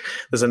book.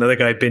 There's another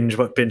guy binging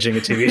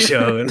a TV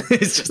show, and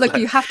it's just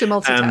you have to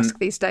multitask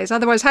these days.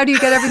 Otherwise, how do you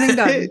get everything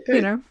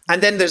done?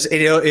 And then there's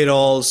it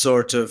all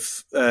sort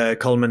of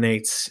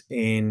culminates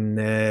in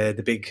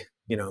the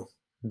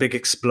big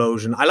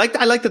explosion. I like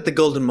that the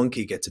Golden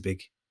Monkey gets a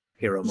big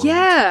hero moment.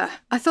 Yeah,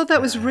 I thought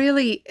that was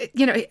really,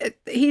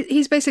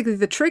 he's basically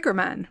the trigger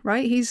man,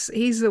 right?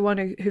 He's the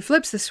one who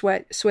flips the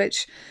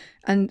switch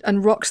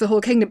and rocks the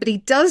whole kingdom, but he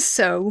does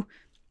so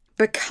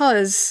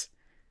because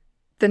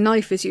the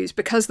knife is used,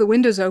 because the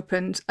window's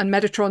opened and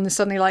Metatron is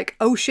suddenly like,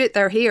 oh shit,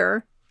 they're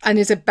here, and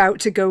is about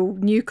to go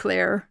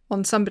nuclear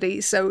on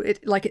somebody. So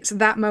it's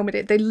that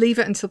moment. They leave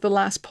it until the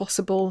last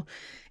possible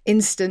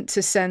instant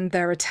to send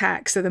their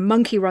attack. So the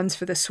monkey runs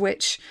for the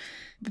switch,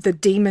 the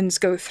demons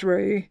go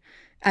through,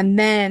 and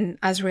then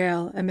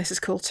Azrael and Mrs.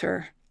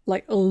 Coulter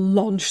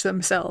launch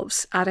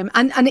themselves at him.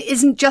 And it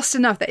isn't just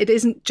enough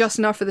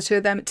for the two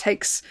of them. It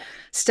takes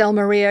Stel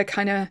Maria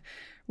kind of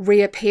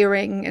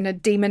reappearing in a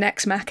demon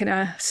ex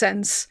machina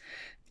sense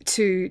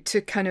to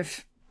kind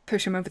of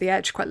push him over the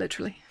edge, quite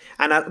literally.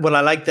 And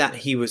I like that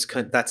he's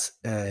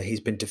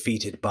been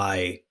defeated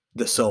by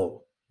the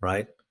soul,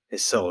 right?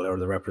 His soul, or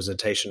the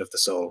representation of the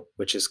soul,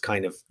 which is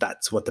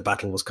that's what the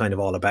battle was kind of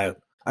all about.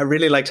 I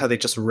really liked how they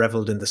just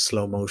reveled in the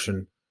slow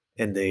motion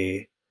in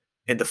the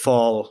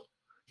fall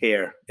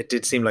here. It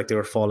did seem like they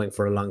were falling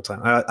for a long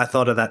time. I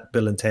thought of that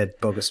Bill and Ted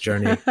Bogus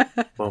Journey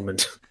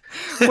moment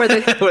where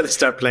they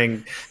start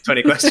playing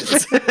 20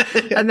 questions.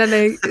 And then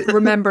they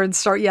remember and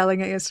start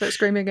yelling and start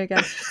screaming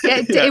again.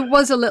 It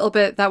was a little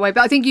bit that way,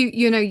 but I think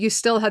you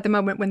still had the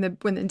moment when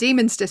the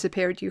demons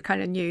disappeared. You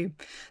kind of knew,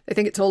 I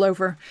think it's all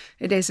over.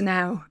 It is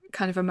now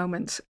kind of a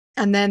moment.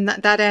 And then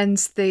that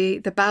ends the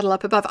battle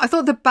up above. I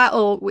thought the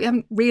battle, we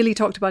haven't really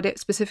talked about it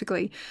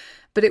specifically,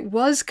 but it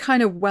was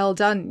kind of well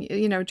done,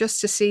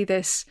 just to see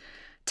this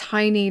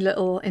tiny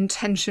little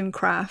intention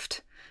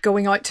craft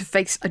going out to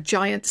face a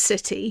giant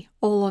city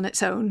all on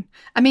its own.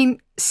 I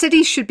mean,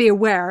 cities should be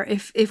aware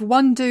if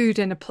one dude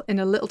in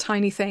a little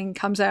tiny thing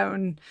comes out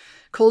and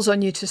calls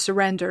on you to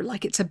surrender,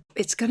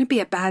 it's going to be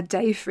a bad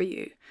day for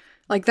you.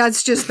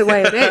 That's just the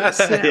way it is.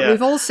 Yeah.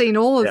 We've all seen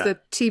all of the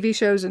TV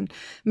shows and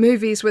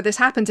movies where this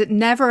happens. It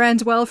never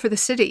ends well for the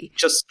city.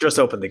 Just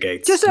open the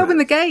gates. Just open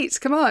the gates.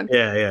 Come on.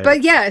 Yeah.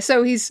 But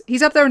so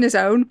he's up there on his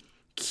own.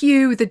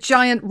 Cue the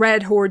giant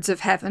red hordes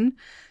of heaven.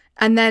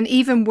 And then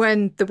even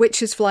when the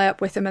witches fly up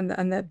with him and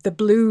the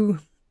blue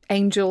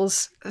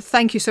angels,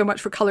 thank you so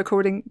much for color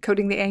coding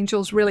the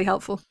angels. Really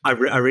helpful. I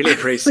really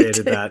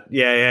appreciated that.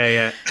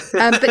 Yeah.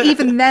 But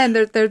even then,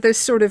 they're this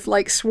sort of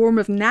swarm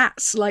of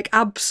gnats,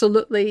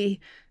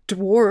 absolutely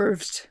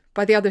dwarfed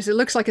by the others. It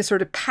looks like a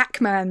sort of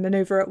Pac-Man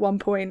maneuver at one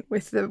point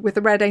with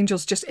the red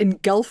angels just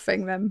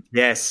engulfing them.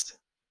 Yes.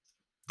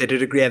 They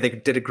did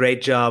a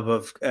great job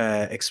of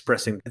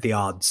expressing the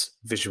odds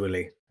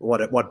visually.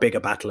 What big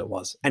a battle it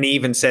was. And he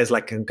even says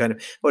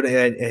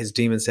his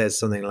demon says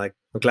something like,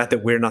 I'm glad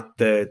that we're not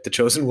the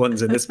chosen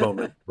ones in this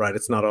moment, right?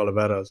 It's not all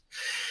about us.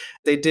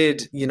 They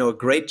did, a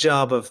great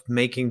job of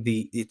making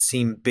it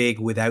seem big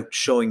without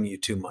showing you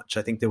too much.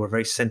 I think they were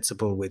very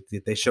sensible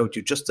they showed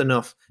you just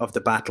enough of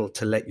the battle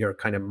to let your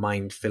kind of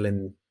mind fill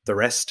in the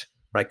rest,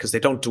 right? Because they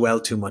don't dwell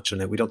too much on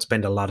it. We don't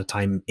spend a lot of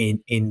time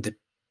in the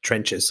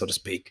trenches, so to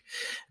speak.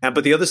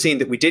 But the other scene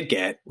that we did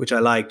get, which I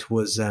liked,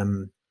 was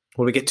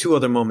we get two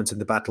other moments in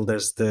the battle.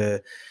 There's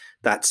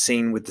that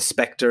scene with the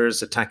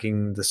specters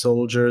attacking the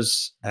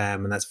soldiers,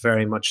 and that's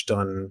very much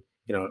done,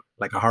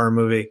 like a horror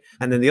movie.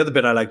 And then the other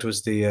bit I liked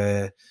was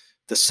the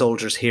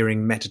soldiers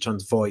hearing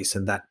Metatron's voice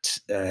and that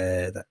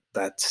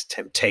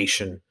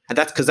temptation, and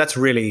that's because that's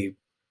really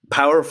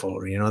powerful,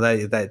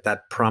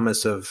 that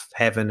promise of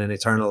heaven and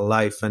eternal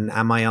life, and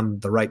am I on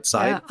the right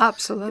side? Yeah,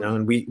 absolutely.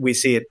 And we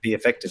see it be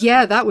effective.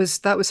 Yeah, that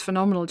was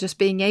phenomenal. Just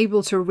being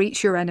able to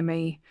reach your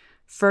enemy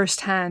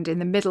firsthand in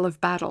the middle of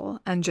battle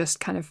and just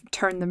kind of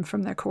turn them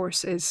from their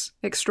course is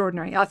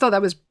extraordinary. I thought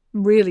that was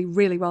really,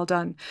 really well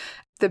done.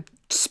 The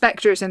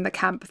specters in the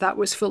camp, that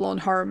was full on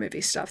horror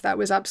movie stuff. That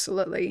was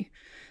absolutely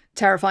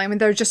terrifying. I mean,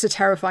 they're just a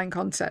terrifying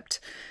concept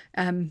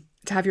to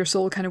have your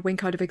soul kind of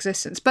wink out of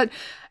existence. But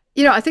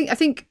I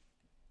think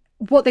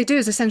what they do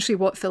is essentially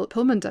what Philip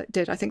Pullman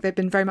did. I think they've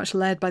been very much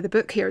led by the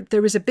book here.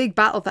 There is a big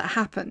battle that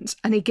happens,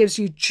 and he gives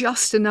you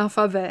just enough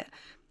of it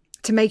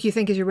to make you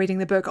think as you're reading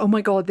the book, oh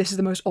my God, this is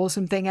the most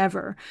awesome thing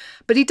ever.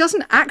 But he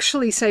doesn't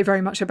actually say very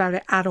much about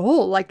it at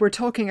all. We're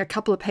talking a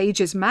couple of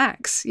pages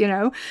max,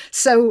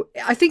 So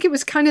I think it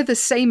was kind of the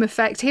same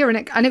effect here,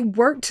 and it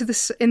worked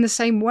in the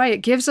same way. It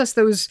gives us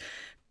those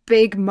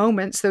big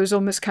moments, those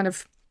almost kind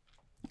of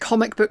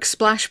comic book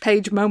splash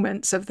page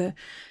moments of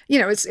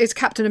it's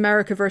Captain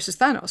America versus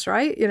Thanos,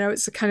 right?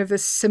 It's a kind of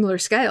this similar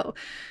scale.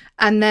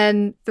 And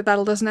then the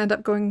battle doesn't end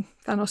up going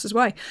Thanos'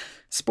 way.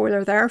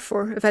 Spoiler there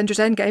for Avengers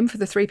Endgame for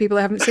the 3 people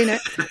who haven't seen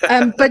it.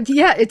 But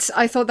yeah,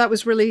 I thought that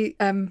was really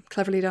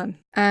cleverly done.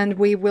 And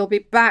we will be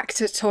back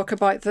to talk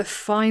about the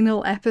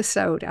final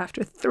episode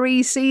after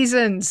 3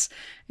 seasons.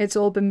 It's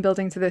all been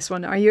building to this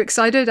one. Are you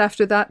excited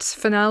after that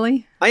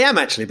finale? I am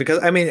actually,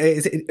 because I mean,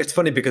 it's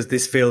funny because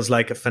this feels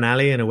like a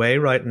finale in a way,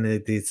 right?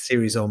 And the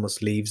series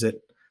almost leaves it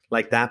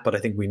like that. But I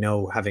think we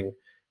know, having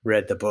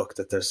read the book,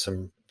 that there's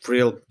some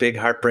real big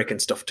heartbreaking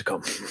stuff to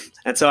come.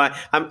 And so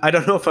I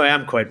don't know if I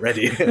am quite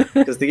ready,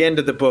 because the end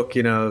of the book,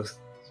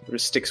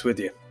 sticks with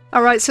you.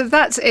 All right, so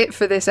that's it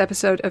for this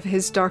episode of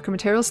His Darker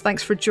Materials.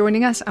 Thanks for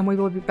joining us, and we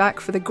will be back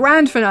for the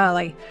grand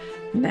finale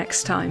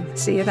next time.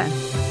 See you then.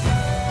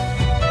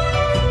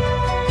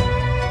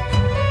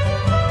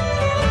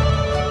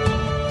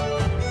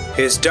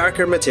 His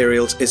Darker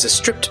Materials is a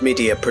Stripped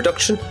Media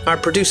production. Our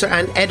producer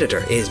and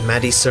editor is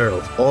Maddie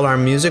Searle. All our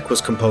music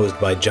was composed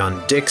by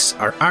John Dix.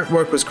 Our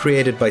artwork was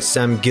created by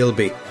Sam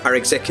Gilby. Our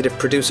executive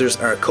producers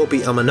are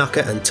Kopi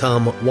Amanaka and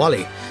Tom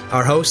Wally.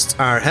 Our hosts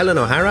are Helen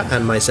O'Hara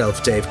and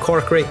myself, Dave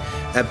Corkery.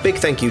 A big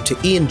thank you to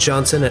Ian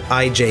Johnson at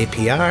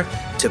IJPR,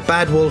 to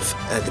Bad Wolf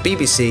at the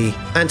BBC,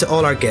 and to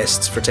all our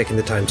guests for taking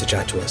the time to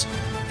chat to us.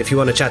 If you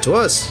want to chat to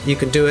us, you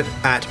can do it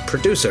at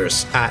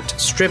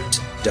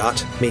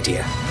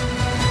producers@stripped.media.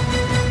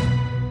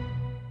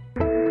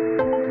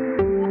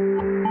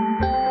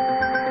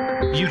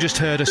 You just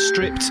heard a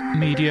Stripped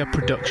Media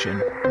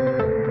production.